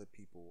that other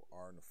people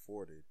aren't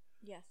afforded.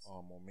 Yes.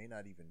 Or may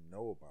not even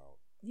know about.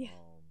 Yeah.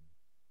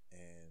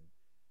 And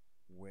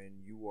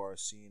when you are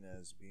seen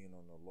as being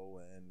on the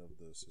lower end of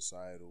the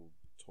societal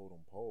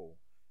totem pole,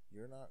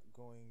 you're not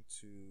going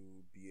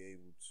to be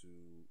able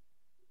to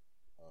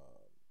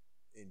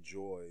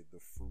enjoy the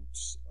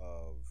fruits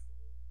of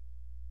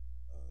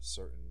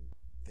certain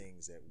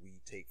things that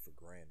we take for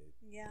granted.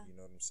 Yeah. You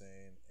know what I'm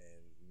saying?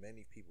 And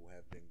many people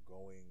have been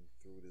going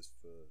through this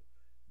for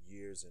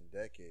years and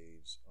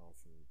decades,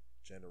 from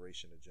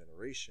generation to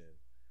generation.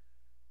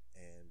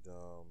 And,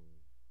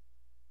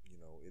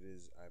 it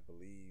is, I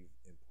believe,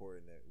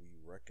 important that we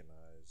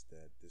recognize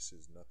that this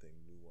is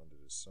nothing new under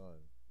the sun.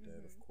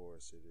 That, of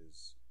course, it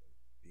is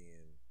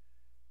being,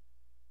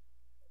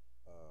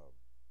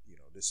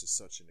 this is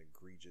such an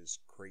egregious,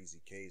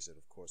 crazy case that,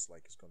 of course,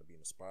 like, it's going to be in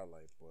the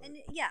spotlight. But and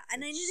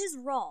it is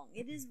wrong.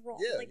 It is wrong.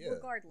 Yeah,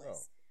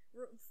 regardless.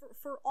 No.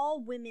 For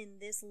all women,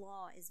 this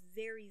law is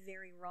very,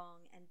 very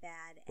wrong and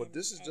bad. But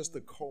this is just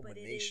the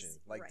culmination.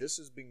 Like, this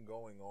has been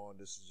going on.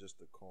 This is just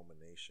the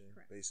culmination,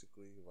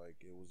 basically. Like,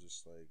 it was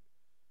just like,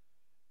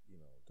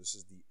 this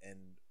is the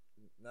end.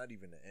 Not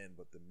even the end,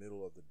 but the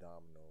middle of the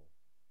dominoes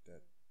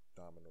that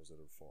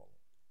have fallen.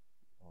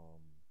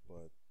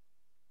 But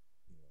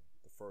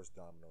the first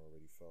domino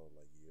already fell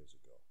like years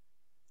ago.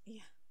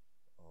 Yeah.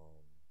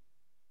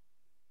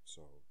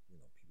 So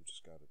people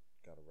just gotta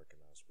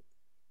recognize what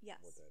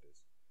that is.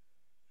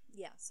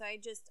 Yeah. So I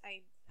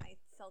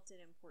felt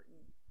it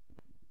important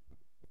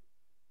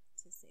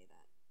to say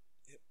that.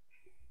 Yep.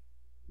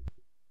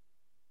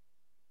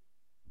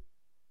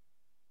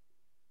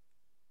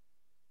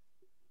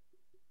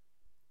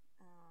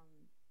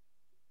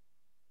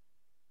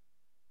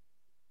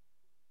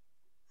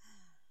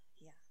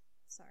 Yeah.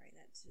 Sorry,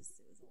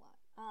 it was a lot.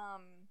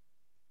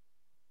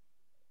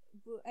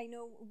 I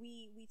know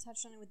we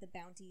touched on it with the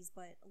bounties,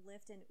 but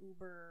Lyft and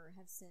Uber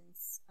have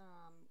since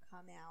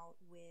come out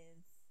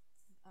with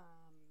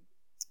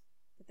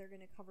that they're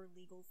going to cover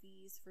legal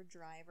fees for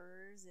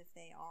drivers if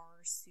they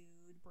are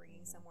sued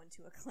bringing someone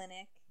to a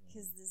clinic,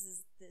 because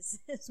this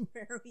is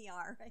where we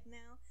are right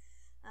now.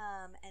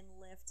 And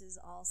Lyft was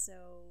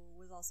also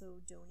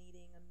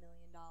donating $1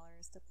 million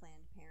to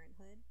Planned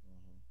Parenthood.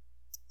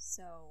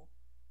 So.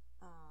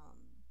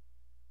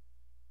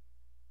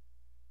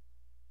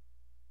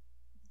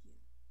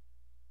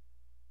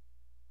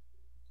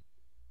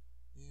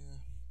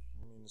 Yeah,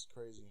 I mean, it's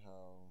crazy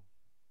how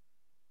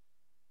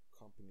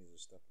companies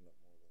are stepping up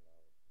more than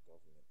our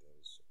government that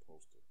is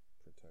supposed to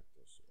protect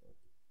us or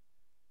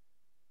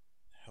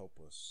help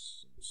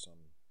us in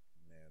some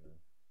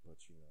manner.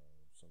 But,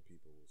 some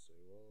people will say,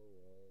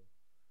 well,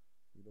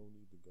 we don't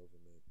need the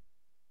government.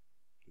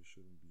 They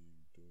shouldn't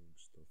be doing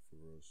stuff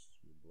for us.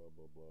 Blah,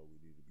 blah, blah. We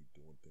need to be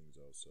doing things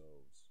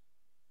ourselves.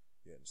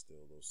 Yet and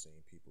still, those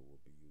same people will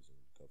be using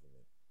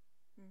government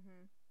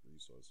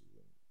resources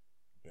and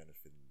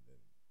benefiting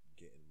and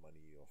getting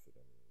money off of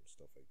them and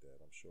stuff like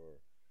that. I'm sure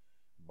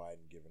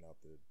Biden giving out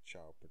the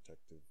child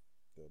protective,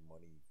 the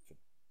money for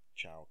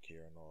child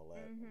care and all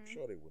that. I'm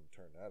sure they wouldn't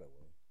turn that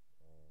away,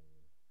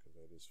 because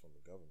that is from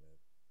the government.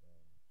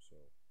 So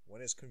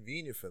when it's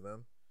convenient for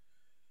them,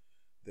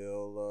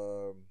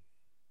 they'll,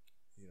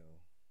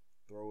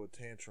 throw a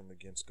tantrum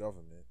against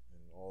government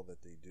and all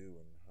that they do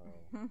and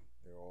how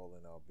they're all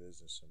in our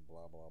business and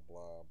blah, blah,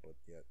 blah. But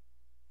yet,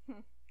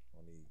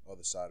 on the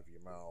other side of your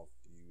mouth,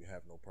 you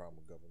have no problem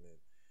with government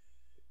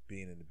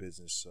being in the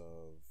business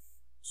of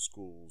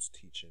schools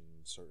teaching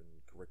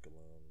certain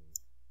curriculum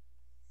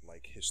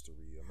like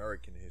history,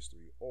 American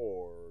history,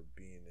 or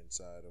being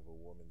inside of a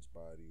woman's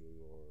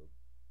body or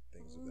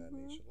things of that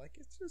nature. Like,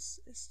 it's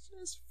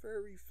just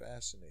very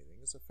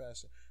fascinating. It's a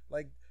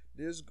like,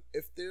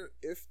 if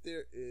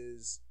there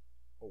is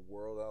a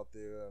world out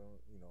there, I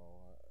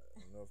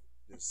don't know if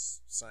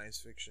there's science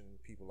fiction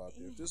people out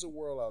there. If there's a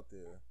world out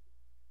there,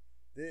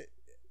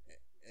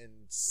 and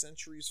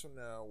centuries from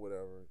now,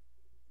 whatever,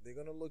 they're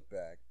gonna look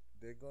back.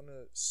 They're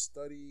gonna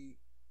study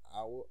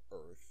our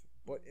Earth,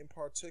 but in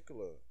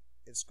particular,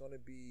 it's gonna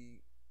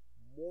be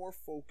more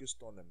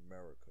focused on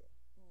America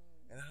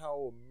and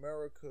how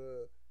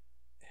America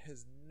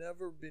has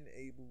never been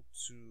able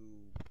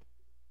to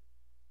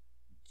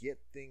get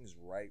things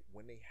right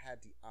when they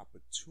had the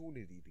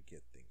opportunity to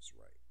get things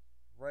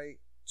right?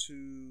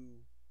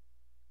 To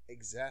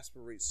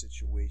exasperate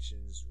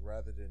situations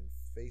rather than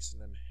facing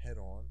them head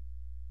on,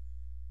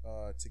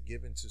 to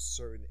give into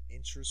certain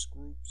interest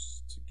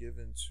groups, to give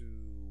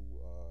into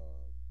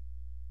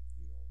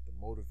the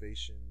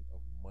motivation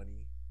of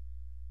money,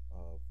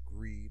 of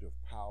greed, of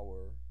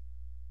power,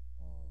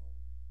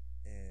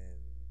 and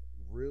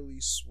really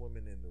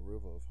swimming in the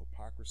river of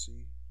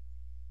hypocrisy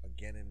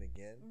again and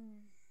again.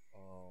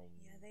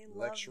 They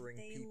lecturing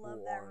love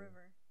people that on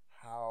river.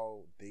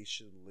 how they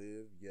should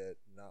live, yet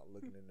not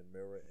looking in the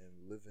mirror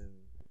and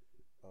living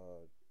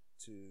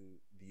to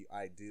the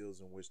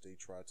ideals in which they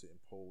try to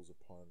impose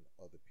upon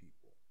other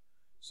people.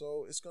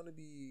 So it's going to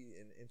be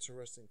an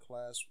interesting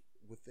class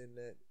within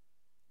that,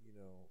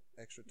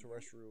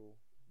 extraterrestrial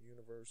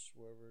universe,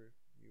 wherever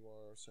you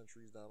are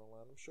centuries down the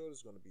line. I'm sure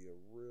there's going to be a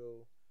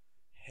real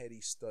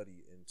heady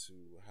study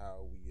into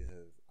how we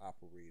have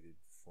operated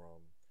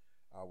from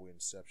our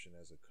inception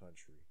as a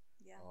country.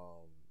 Yeah.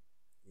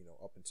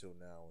 Up until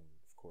now, and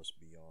of course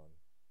beyond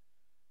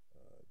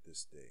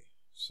this day.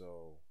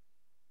 So,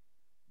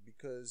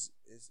 because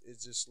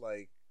it's just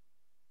like,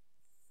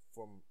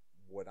 from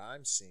what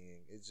I'm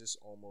seeing, it's just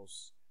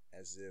almost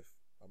as if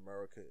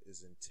America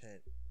is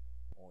intent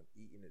on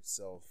eating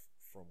itself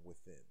from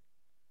within.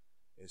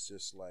 It's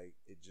just like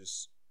it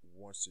just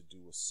wants to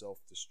do a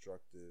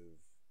self-destructive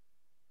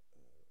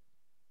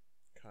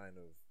kind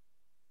of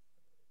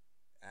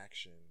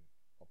action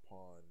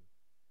upon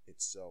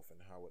itself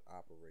and how it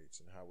operates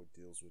and how it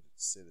deals with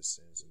its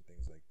citizens and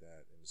things like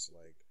that. And it's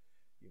like,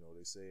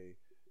 they say,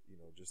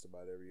 just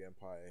about every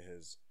empire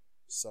has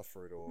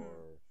suffered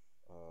or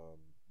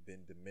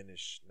been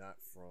diminished, not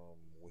from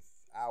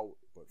without,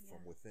 but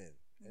from within.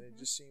 And it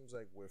just seems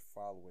like we're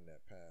following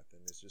that path.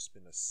 And it's just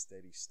been a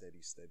steady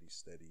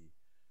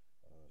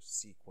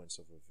sequence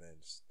of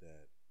events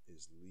that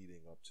is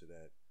leading up to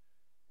that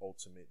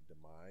ultimate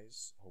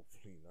demise.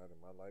 Hopefully not in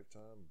my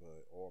lifetime,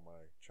 or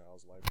my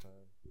child's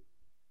lifetime.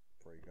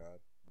 Pray God.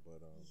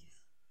 But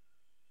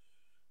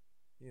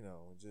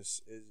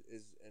just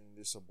is and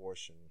this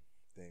abortion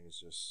thing is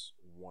just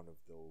one of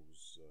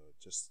those,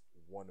 just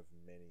one of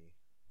many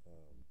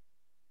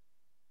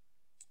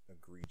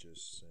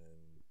egregious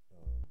and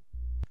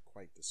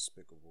quite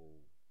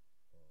despicable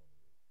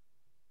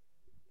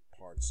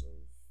parts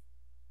of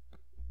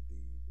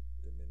the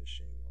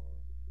diminishing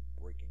or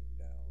breaking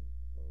down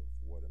of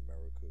what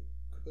America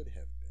could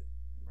have been.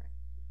 Right.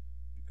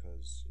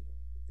 Because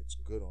it's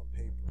good on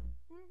paper,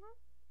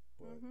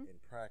 but in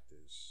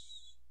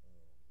practice,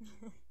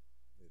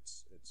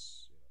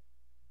 it's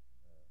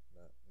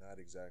not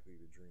exactly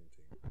the dream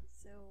team.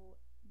 So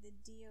the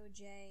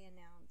DOJ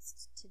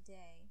announced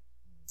today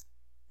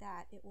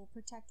that it will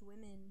protect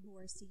women who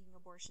are seeking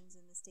abortions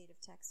in the state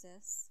of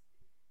Texas.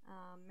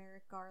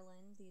 Merrick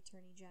Garland, the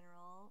Attorney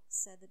General,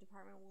 said the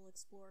department will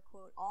explore,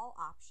 quote, all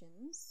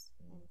options,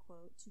 end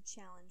quote, to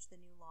challenge the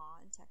new law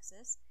in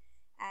Texas,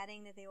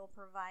 adding that they will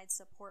provide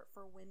support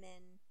for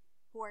women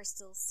who are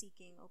still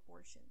seeking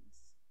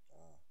abortions.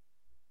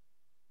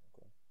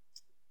 Okay.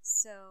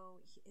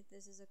 So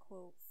this is a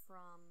quote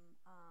from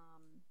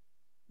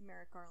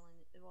Merrick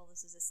Garland. Well,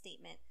 this is a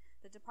statement.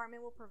 The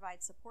department will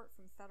provide support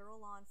from federal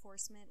law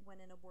enforcement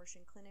when an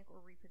abortion clinic or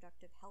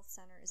reproductive health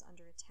center is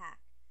under attack.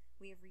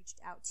 We have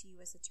reached out to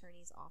U.S.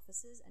 attorneys'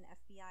 offices and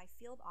FBI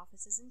field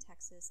offices in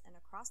Texas and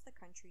across the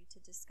country to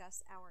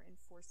discuss our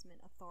enforcement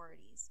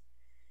authorities.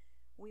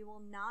 We will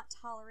not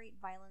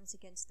tolerate violence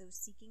against those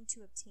seeking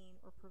to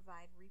obtain or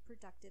provide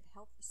reproductive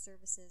health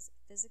services,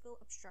 physical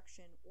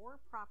obstruction,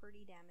 or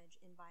property damage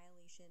in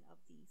violation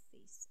of the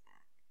FACE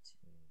Act.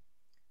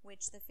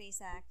 Which the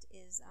FACE Act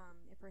is,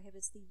 it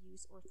prohibits the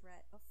use or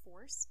threat of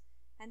force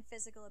and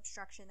physical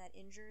obstruction that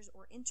injures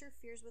or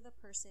interferes with a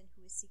person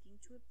who is seeking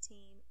to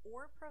obtain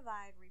or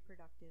provide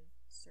reproductive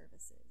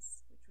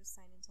services, which was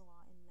signed into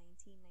law in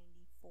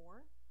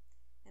 1994,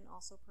 and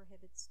also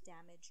prohibits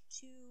damage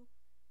to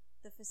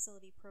the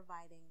facility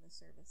providing the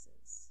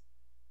services.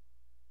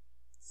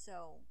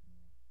 So,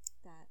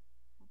 that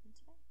happened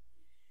today.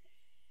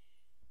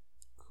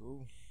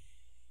 Cool.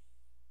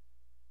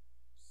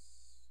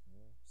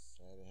 Yeah,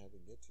 sad it had to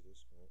get to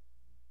this, but...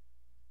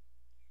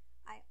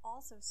 I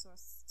also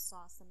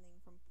saw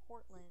something from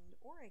Portland,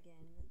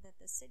 Oregon, that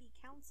the city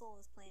council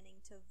is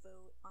planning to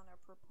vote on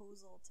a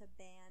proposal to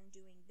ban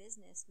doing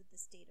business with the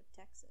state of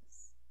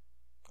Texas.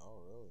 Oh,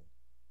 really?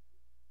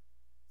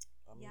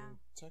 I mean,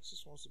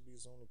 Texas wants to be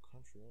its own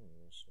country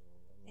anyway, so...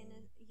 I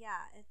mean...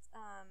 it's,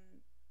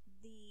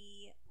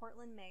 the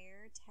Portland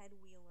mayor, Ted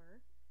Wheeler,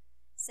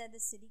 said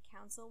the city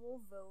council will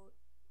vote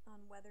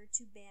on whether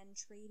to ban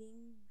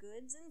trading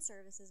goods and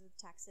services with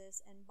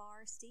Texas and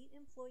bar state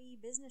employee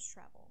business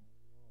travel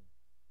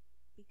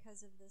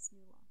because of this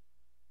new law.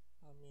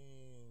 I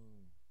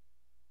mean...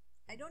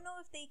 I don't know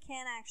if they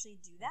can actually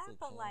do that,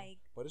 but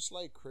But it's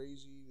like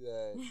crazy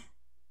that,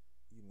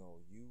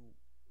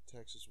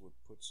 Texas would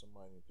put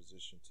somebody in a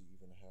position to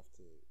even have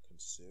to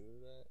consider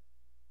that.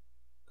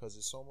 Because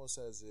it's almost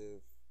as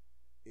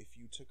if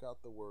you took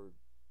out the word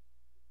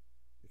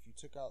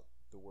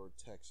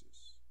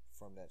Texas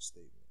from that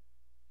statement,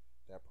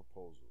 that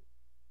proposal,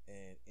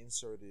 and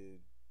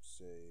inserted,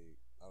 say,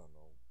 I don't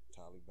know,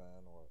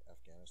 Taliban or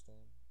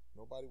Afghanistan,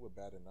 nobody would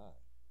bat an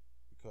eye.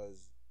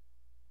 Because,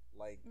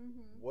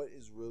 what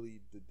is really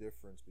the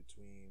difference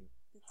between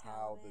the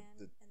how Taliban and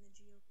the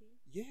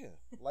GOP? Yeah,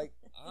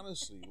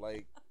 honestly,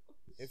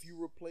 if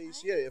you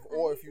replace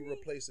if you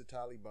replace the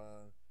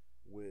Taliban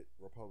with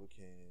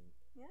Republican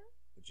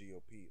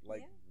GOP,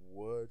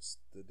 what's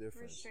the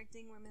difference?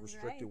 Restricting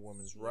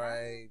women's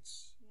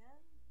rights. Yeah.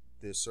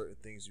 There's certain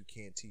things you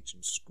can't teach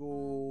in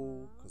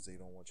school because they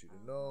don't want you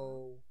to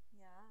know.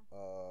 Yeah.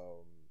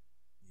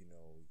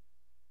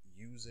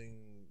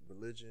 Using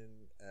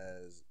religion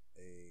as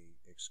a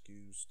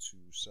excuse to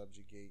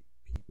subjugate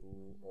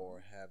people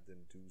or have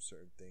them do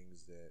certain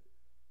things that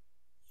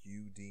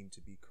you deem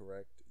to be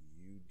correct,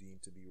 you deem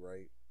to be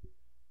right,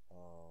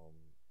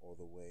 or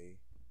the way.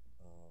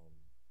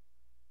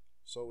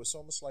 So it's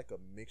almost like a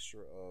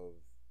mixture of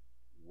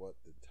what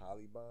the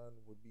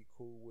Taliban would be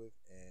cool with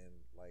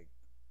and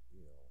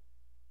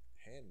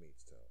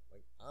Handmaid's Tale.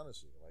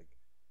 Honestly,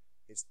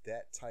 it's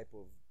that type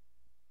of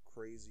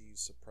crazy,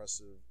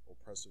 suppressive,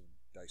 oppressive,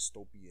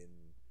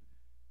 dystopian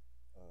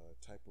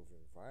type of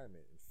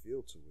environment and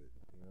feel to it.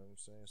 You know what I'm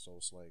saying? So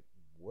it's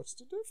what's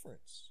the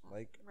difference?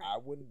 Right.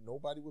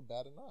 Nobody would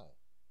bat an eye.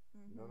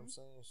 You know what I'm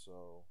saying?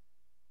 So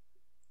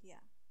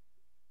yeah.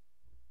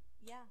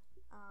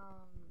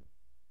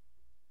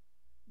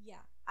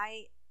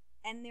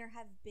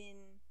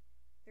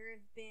 There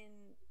have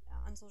been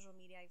on social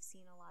media, I've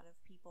seen a lot of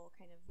people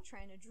kind of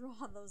trying to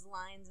draw those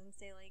lines and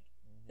say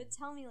but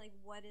tell me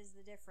what is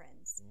the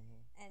difference?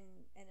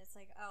 And it's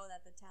that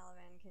the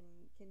Taliban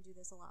can do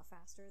this a lot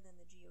faster than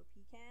the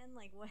GOP can.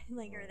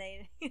 Are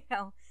they?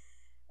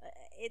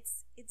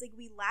 It's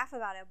we laugh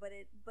about it, but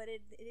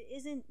it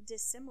isn't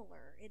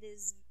dissimilar. It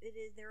is.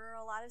 There are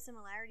a lot of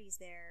similarities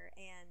there,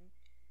 and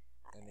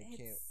they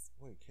can't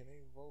wait. Can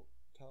they vote?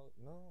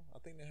 No, I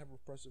think they have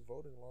repressive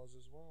voting laws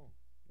as well.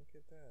 Look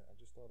at that. I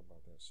just thought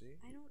about that. See?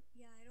 I don't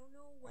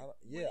know what.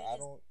 I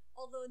don't.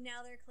 Although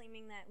now they're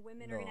claiming that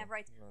women are gonna have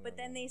rights, but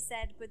then they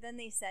said,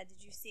 did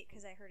you see it?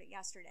 Because I heard it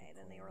yesterday.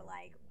 Then they were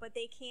but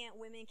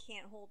women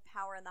can't hold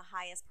power in the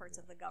highest parts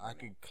of the government.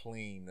 I could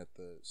claim that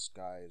the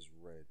sky is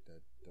red. That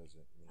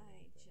doesn't mean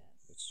anything.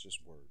 It's just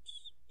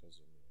words. It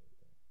doesn't mean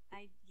anything.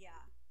 So.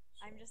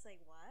 I'm just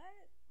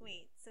what?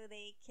 Wait, so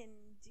they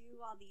can do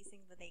all these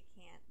things, but they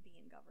can't be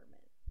in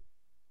government?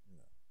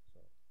 No. So.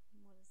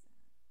 What is that?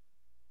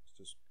 It's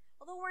just.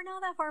 Although we're not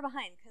that far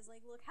behind, because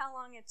look how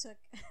long it took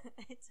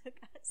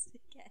us to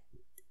get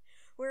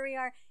where we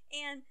are,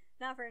 and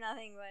not for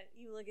nothing, but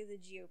you look at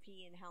the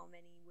GOP and how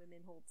many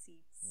women hold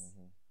seats.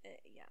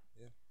 Yeah.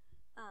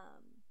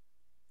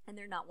 And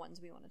they're not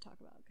ones we want to talk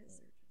about because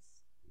they're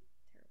just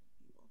terrible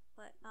people.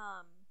 But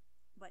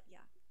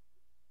yeah.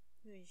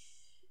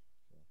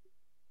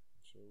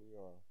 So we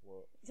are.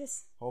 Well,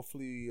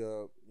 hopefully,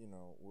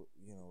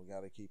 we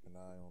got to keep an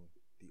eye on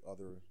the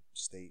other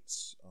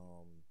states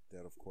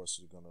that, of course,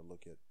 are going to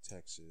look at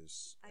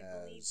Texas. I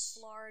believe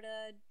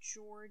Florida,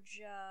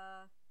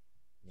 Georgia,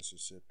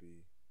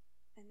 Mississippi,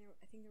 and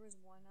I think there was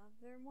one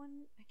other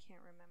one. I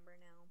can't remember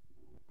now.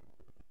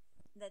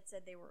 That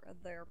said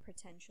they're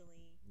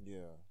potentially.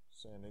 Yeah,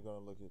 saying they're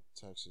going to look at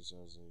Texas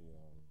as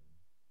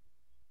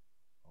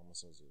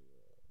almost as a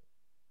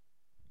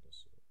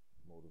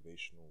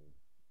motivational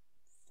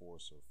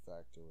force or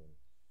factor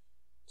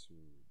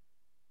into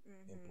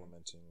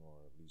implementing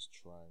or at least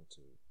trying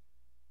to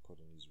put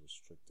in these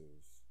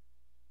restrictive,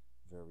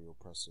 very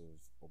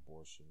oppressive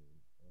abortion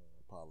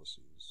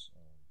policies.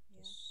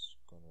 It's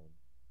gonna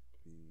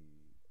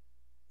be,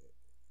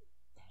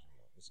 I don't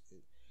know.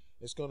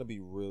 It's gonna be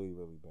really,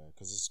 really bad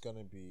because it's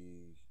gonna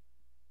be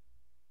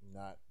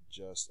not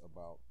just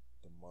about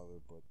the mother,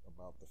 but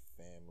about the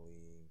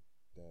family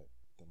that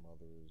the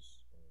mother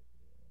is,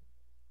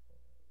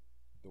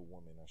 the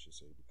woman, I should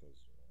say, because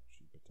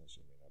she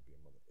potentially may not be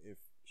a mother if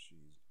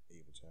she's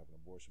able to have an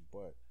abortion,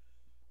 but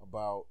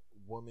about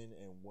women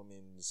and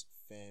women's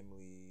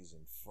families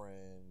and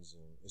friends,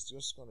 and it's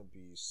just going to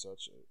be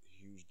such a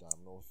huge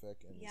domino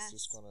effect, and Yes.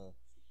 it's just going to,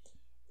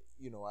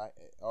 I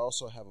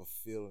also have a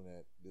feeling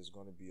that there's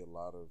going to be a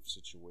lot of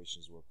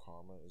situations where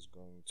karma is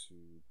going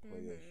to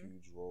play a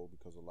huge role,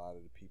 because a lot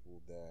of the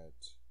people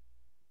that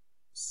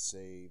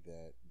say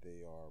that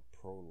they are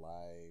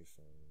pro-life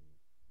and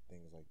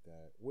things like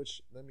that,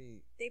 which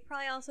they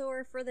probably also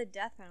were for the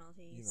death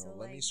penalty.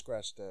 Let me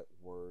scratch that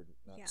word,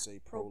 not say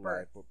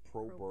pro-life, but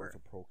pro-birth or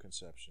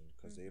pro-conception,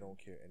 because they don't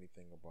care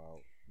anything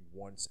about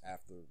once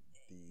after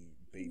the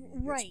baby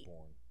gets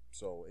born.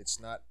 So it's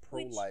not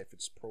pro-life,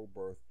 it's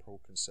pro-birth,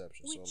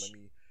 pro-conception. So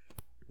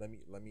let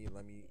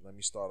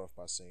me start off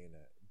by saying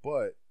that.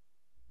 But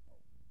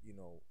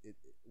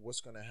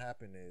what's going to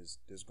happen is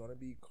there's going to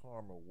be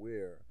karma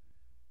where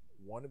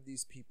one of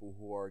these people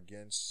who are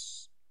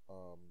against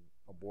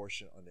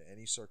abortion under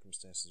any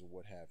circumstances or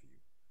what have you,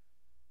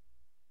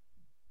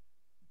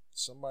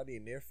 somebody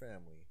in their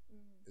family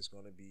is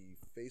going to be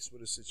faced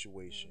with a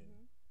situation,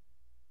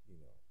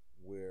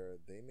 where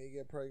they may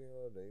get pregnant,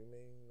 or they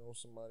may know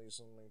somebody or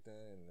something like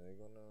that, and they're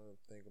going to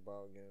think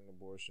about getting an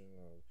abortion,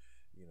 or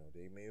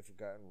they may have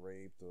gotten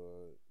raped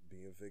or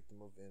be a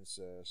victim of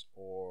incest,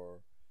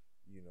 or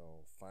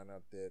find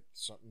out that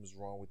something's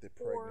wrong with their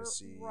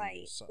pregnancy,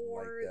 or something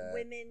like that. Or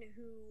women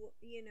who,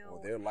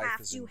 or their life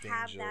have is to in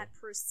have danger. that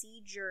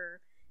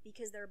procedure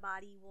because their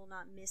body will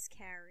not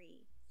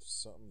miscarry.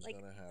 Something's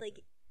gonna happen.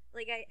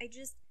 I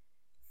just,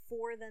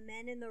 for the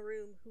men in the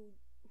room who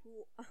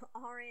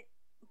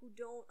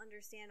don't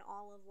understand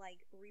all of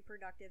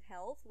reproductive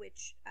health,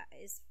 which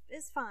is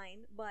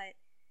fine, but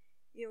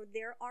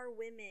there are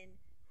women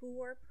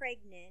who are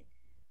pregnant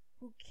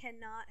who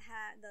cannot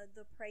have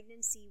the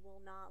pregnancy will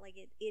not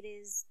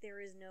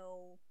there is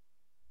no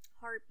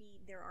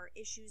heartbeat, there are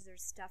issues,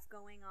 there's stuff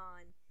going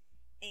on,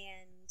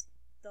 and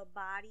the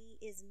body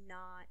is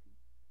not,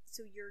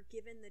 so you're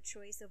given the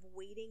choice of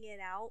waiting it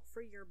out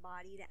for your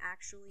body to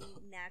actually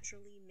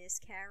naturally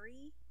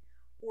miscarry,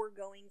 or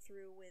going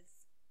through with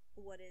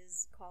what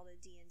is called a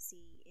DNC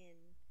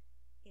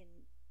in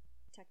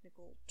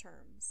technical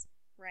terms,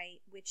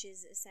 right, which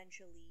is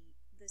essentially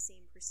the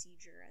same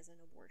procedure as an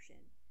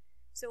abortion.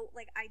 So,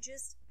 I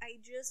just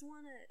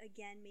want to,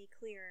 again, make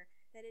clear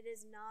that it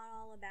is not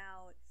all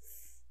about,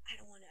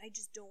 I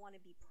just don't want to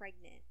be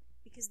pregnant.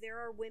 Because there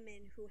are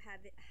women who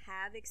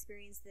have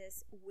experienced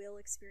this, will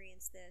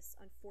experience this,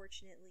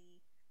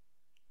 unfortunately.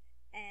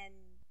 And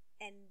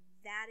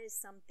that is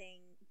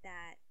something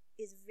that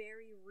is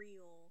very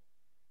real,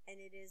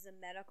 and it is a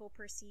medical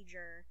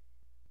procedure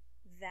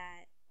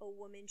that a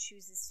woman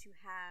chooses to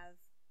have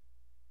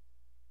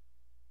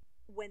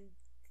when,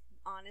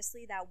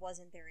 honestly, that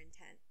wasn't their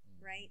intent.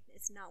 Right?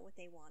 It's not what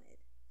they wanted.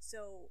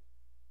 So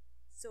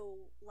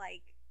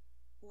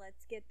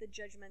let's get the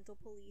judgmental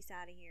police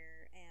out of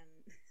here,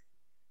 and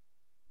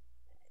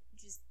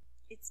just,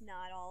 it's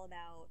not all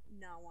about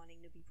not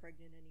wanting to be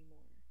pregnant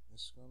anymore.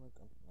 It's gonna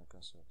come, like I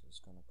said, it's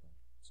gonna come.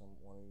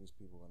 One of these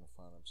people are gonna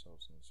find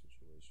themselves in a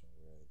situation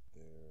where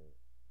they're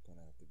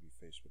gonna have to be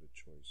faced with a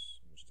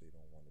choice in which they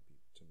don't want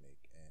to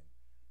make, and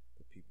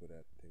the people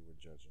that they were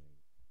judging,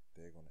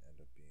 they're gonna end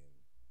up being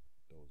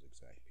those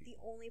exact people. The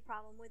only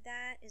problem with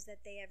that is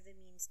that they have the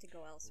means to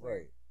go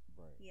elsewhere.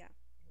 Right. Yeah.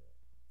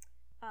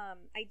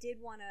 I did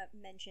want to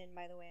mention,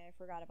 by the way, I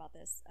forgot about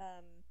this.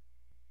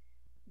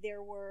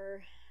 There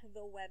were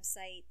the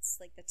websites,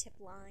 the tip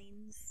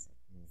lines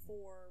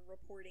for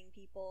reporting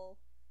people,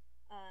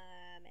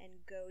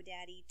 and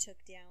GoDaddy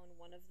took down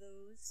one of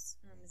those,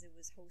 as it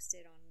was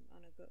hosted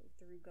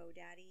through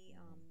GoDaddy.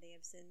 They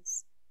have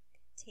since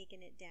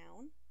taken it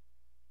down,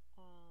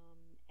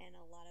 and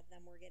a lot of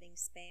them were getting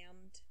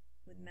spammed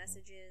with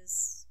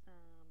messages.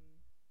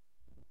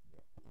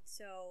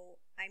 So,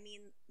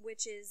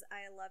 which is,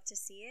 I love to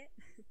see it.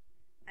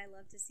 I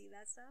love to see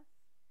that stuff.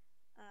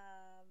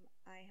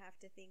 I have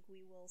to think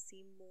we will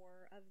see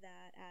more of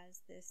that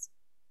as this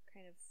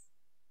kind of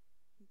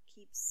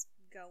keeps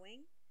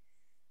going.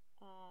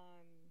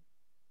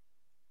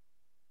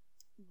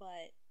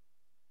 But,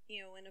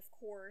 and of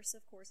course,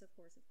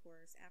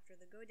 after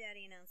the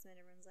GoDaddy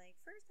announcement, everyone's like,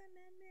 First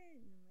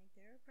Amendment, and I'm like,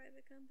 they're a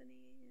private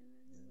company,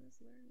 and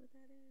let's learn what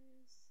that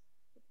is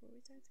before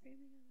we start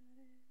screaming about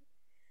it.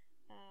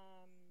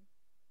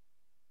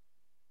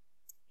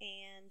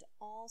 And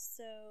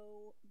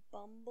also,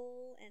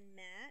 Bumble and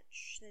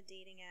Match, the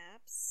dating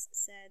apps,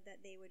 said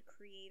that they would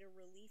create a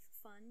relief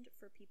fund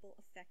for people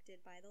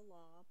affected by the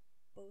law.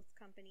 Both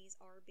companies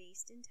are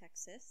based in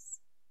Texas.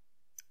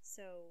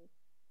 So,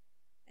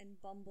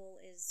 and Bumble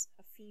is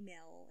a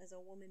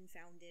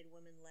woman-founded,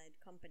 woman-led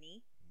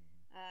company.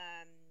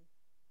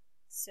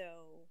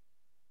 So,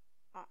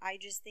 I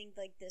just think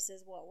this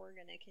is what we're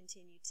going to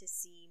continue to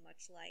see,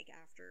 much like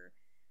after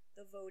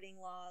the voting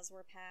laws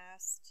were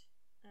passed.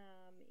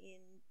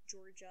 in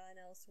Georgia and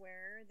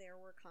elsewhere, there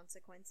were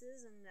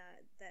consequences, and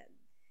that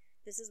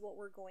this is what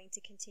we're going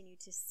to continue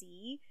to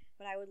see.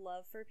 But I would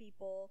love for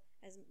people,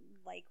 as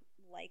like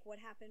what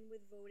happened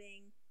with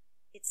voting,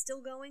 it's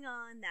still going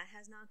on. That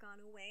has not gone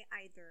away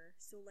either.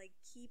 So like,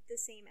 keep the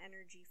same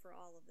energy for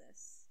all of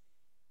this.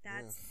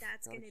 That's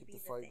going to be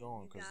the fight thing.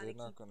 going, because they're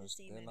not going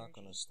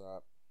to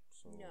stop.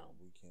 So no,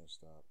 we can't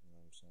stop. You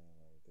know what I'm saying?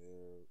 Like,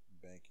 they're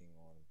banking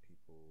on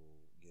people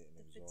getting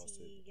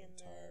exhausted and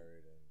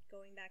tired and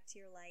going back to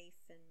your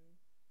life and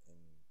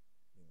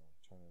you know,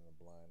 turning a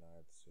blind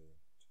eye to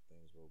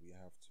things. But we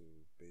have to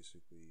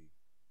basically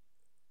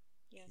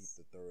keep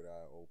the third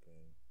eye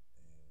open.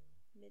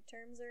 And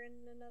midterms are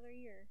in another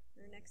year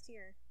or next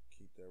year.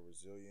 Keep their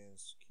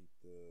resilience, keep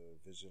the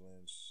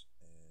vigilance,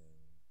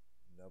 and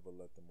never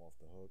let them off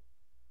the hook.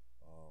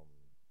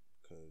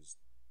 Because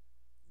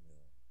you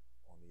know,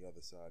 on the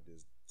other side,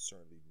 there's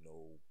certainly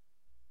no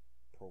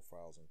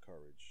profiles in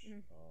courage.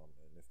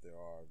 And if there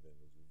are, then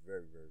there's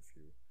very, very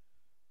few.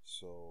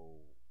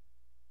 So,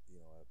 you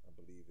know, I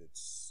believe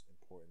it's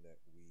important that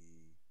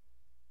we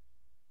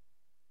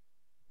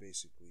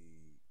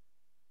basically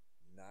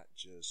not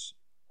just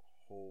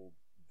hold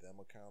them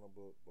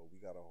accountable, but we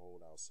got to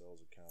hold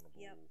ourselves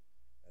accountable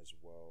as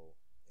well.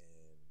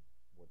 And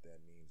what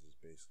that means is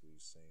basically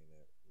saying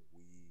that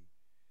we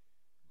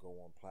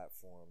go on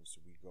platforms,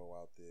 we go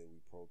out there,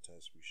 we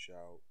protest, we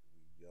shout,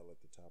 we yell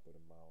at the top of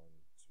the mountain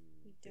to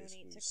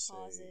donate to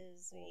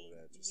causes, all of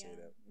that, to say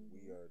that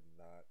we are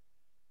not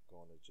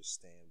going to just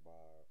stand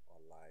by or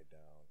lie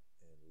down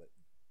and let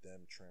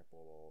them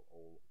trample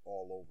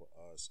all over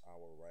us,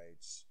 our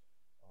rights.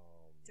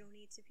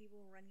 Donate to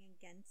people running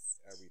against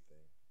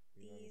everything.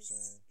 You know what I'm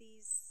saying?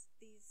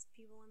 These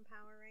people in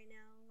power right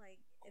now,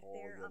 like, if call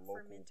they're your up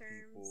for local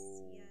midterms,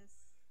 people,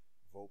 yes,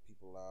 vote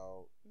people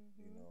out.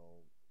 You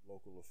know,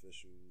 local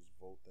officials,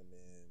 vote them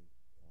in,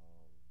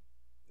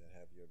 that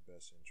have your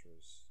best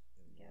interests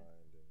in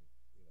mind. And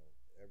you know,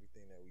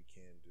 everything that we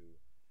can do,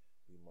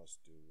 we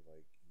must do.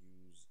 Like,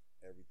 use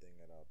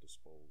everything at our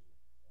disposal.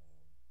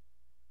 And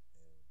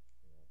you know,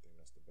 I think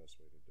that's the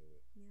best way to do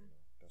it. You know,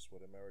 that's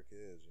what America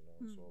is. You know,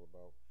 it's all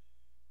about,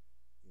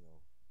 you know,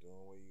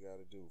 doing what you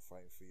got to do,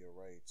 fighting for your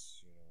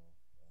rights. You know,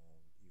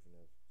 even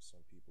if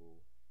some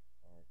people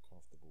aren't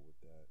comfortable with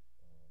that,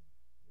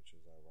 which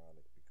is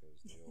ironic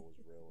because they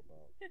always rail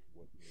about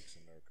what makes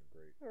America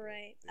great.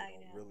 Right, they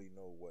don't really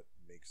know what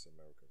makes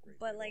America great.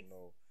 But they like,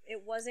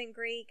 it wasn't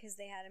great because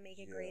they had to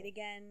make it great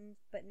again.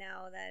 But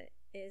now that,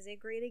 is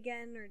it great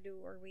again, or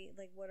are we,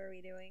 like, what are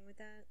we doing with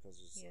that? Because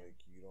it's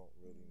like, you don't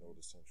really know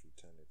the central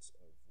tenets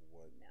of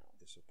what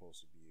is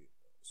supposed to be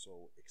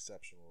so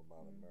exceptional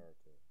about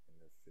America. And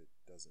if it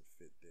doesn't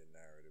fit their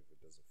narrative, it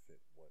doesn't fit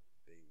what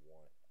they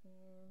want,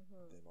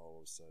 then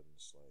all of a sudden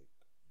it's like,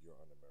 you're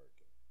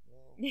un-American.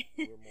 Well,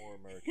 we're more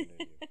American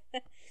than you.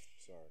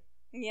 Sorry.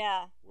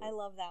 Yeah, I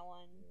love that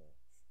one. You know,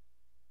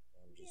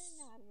 you're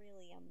not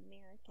really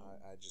American.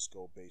 I just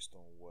go based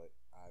on what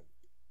I've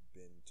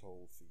been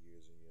told for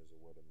years and years of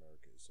what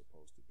America is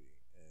supposed to be,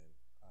 and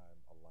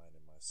I'm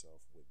aligning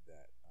myself with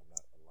that. I'm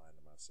not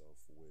aligning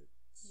myself with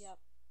the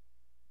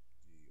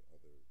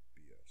other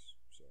BS.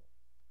 So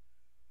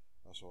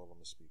that's all I'm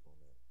gonna speak on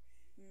that.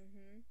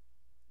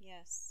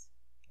 Yes.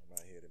 I'm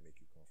not here to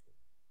make you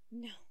comfortable.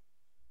 No.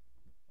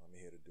 I'm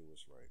here to do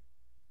what's right,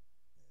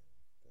 and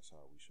that's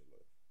how we should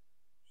live.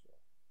 So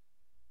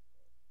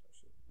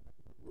that's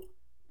it.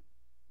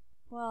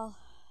 Well,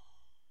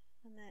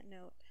 on that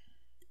note,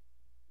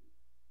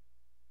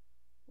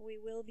 we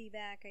will be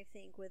back, I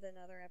think, with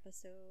another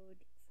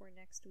episode for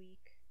next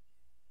week.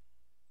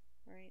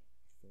 Right?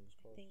 Fingers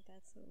crossed. I think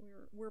that's what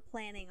we're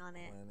planning on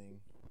it.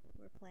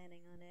 We're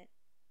planning on it.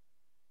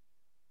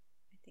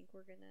 I think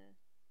we're gonna.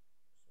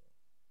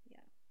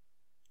 Yeah.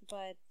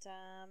 But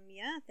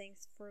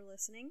thanks for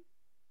listening.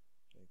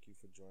 Thank you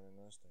for joining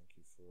us. Thank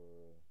you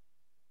for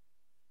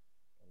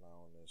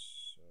allowing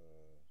us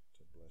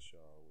to bless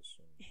y'all with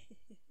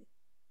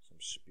some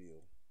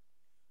spiel.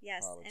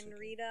 Yes, politicking. And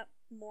read up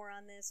more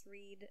on this.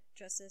 Read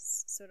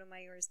Justice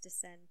Sotomayor's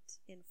dissent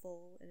in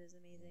full. It is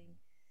amazing.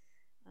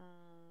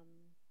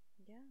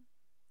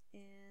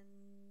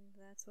 And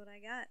that's what I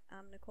got.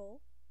 I'm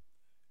Nicole.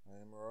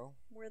 I am Earl.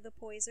 We're the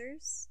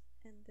Poisers,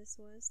 and this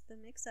was the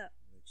Mix Up.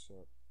 Mix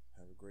Up.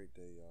 Have a great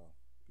day, y'all.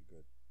 Be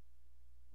good.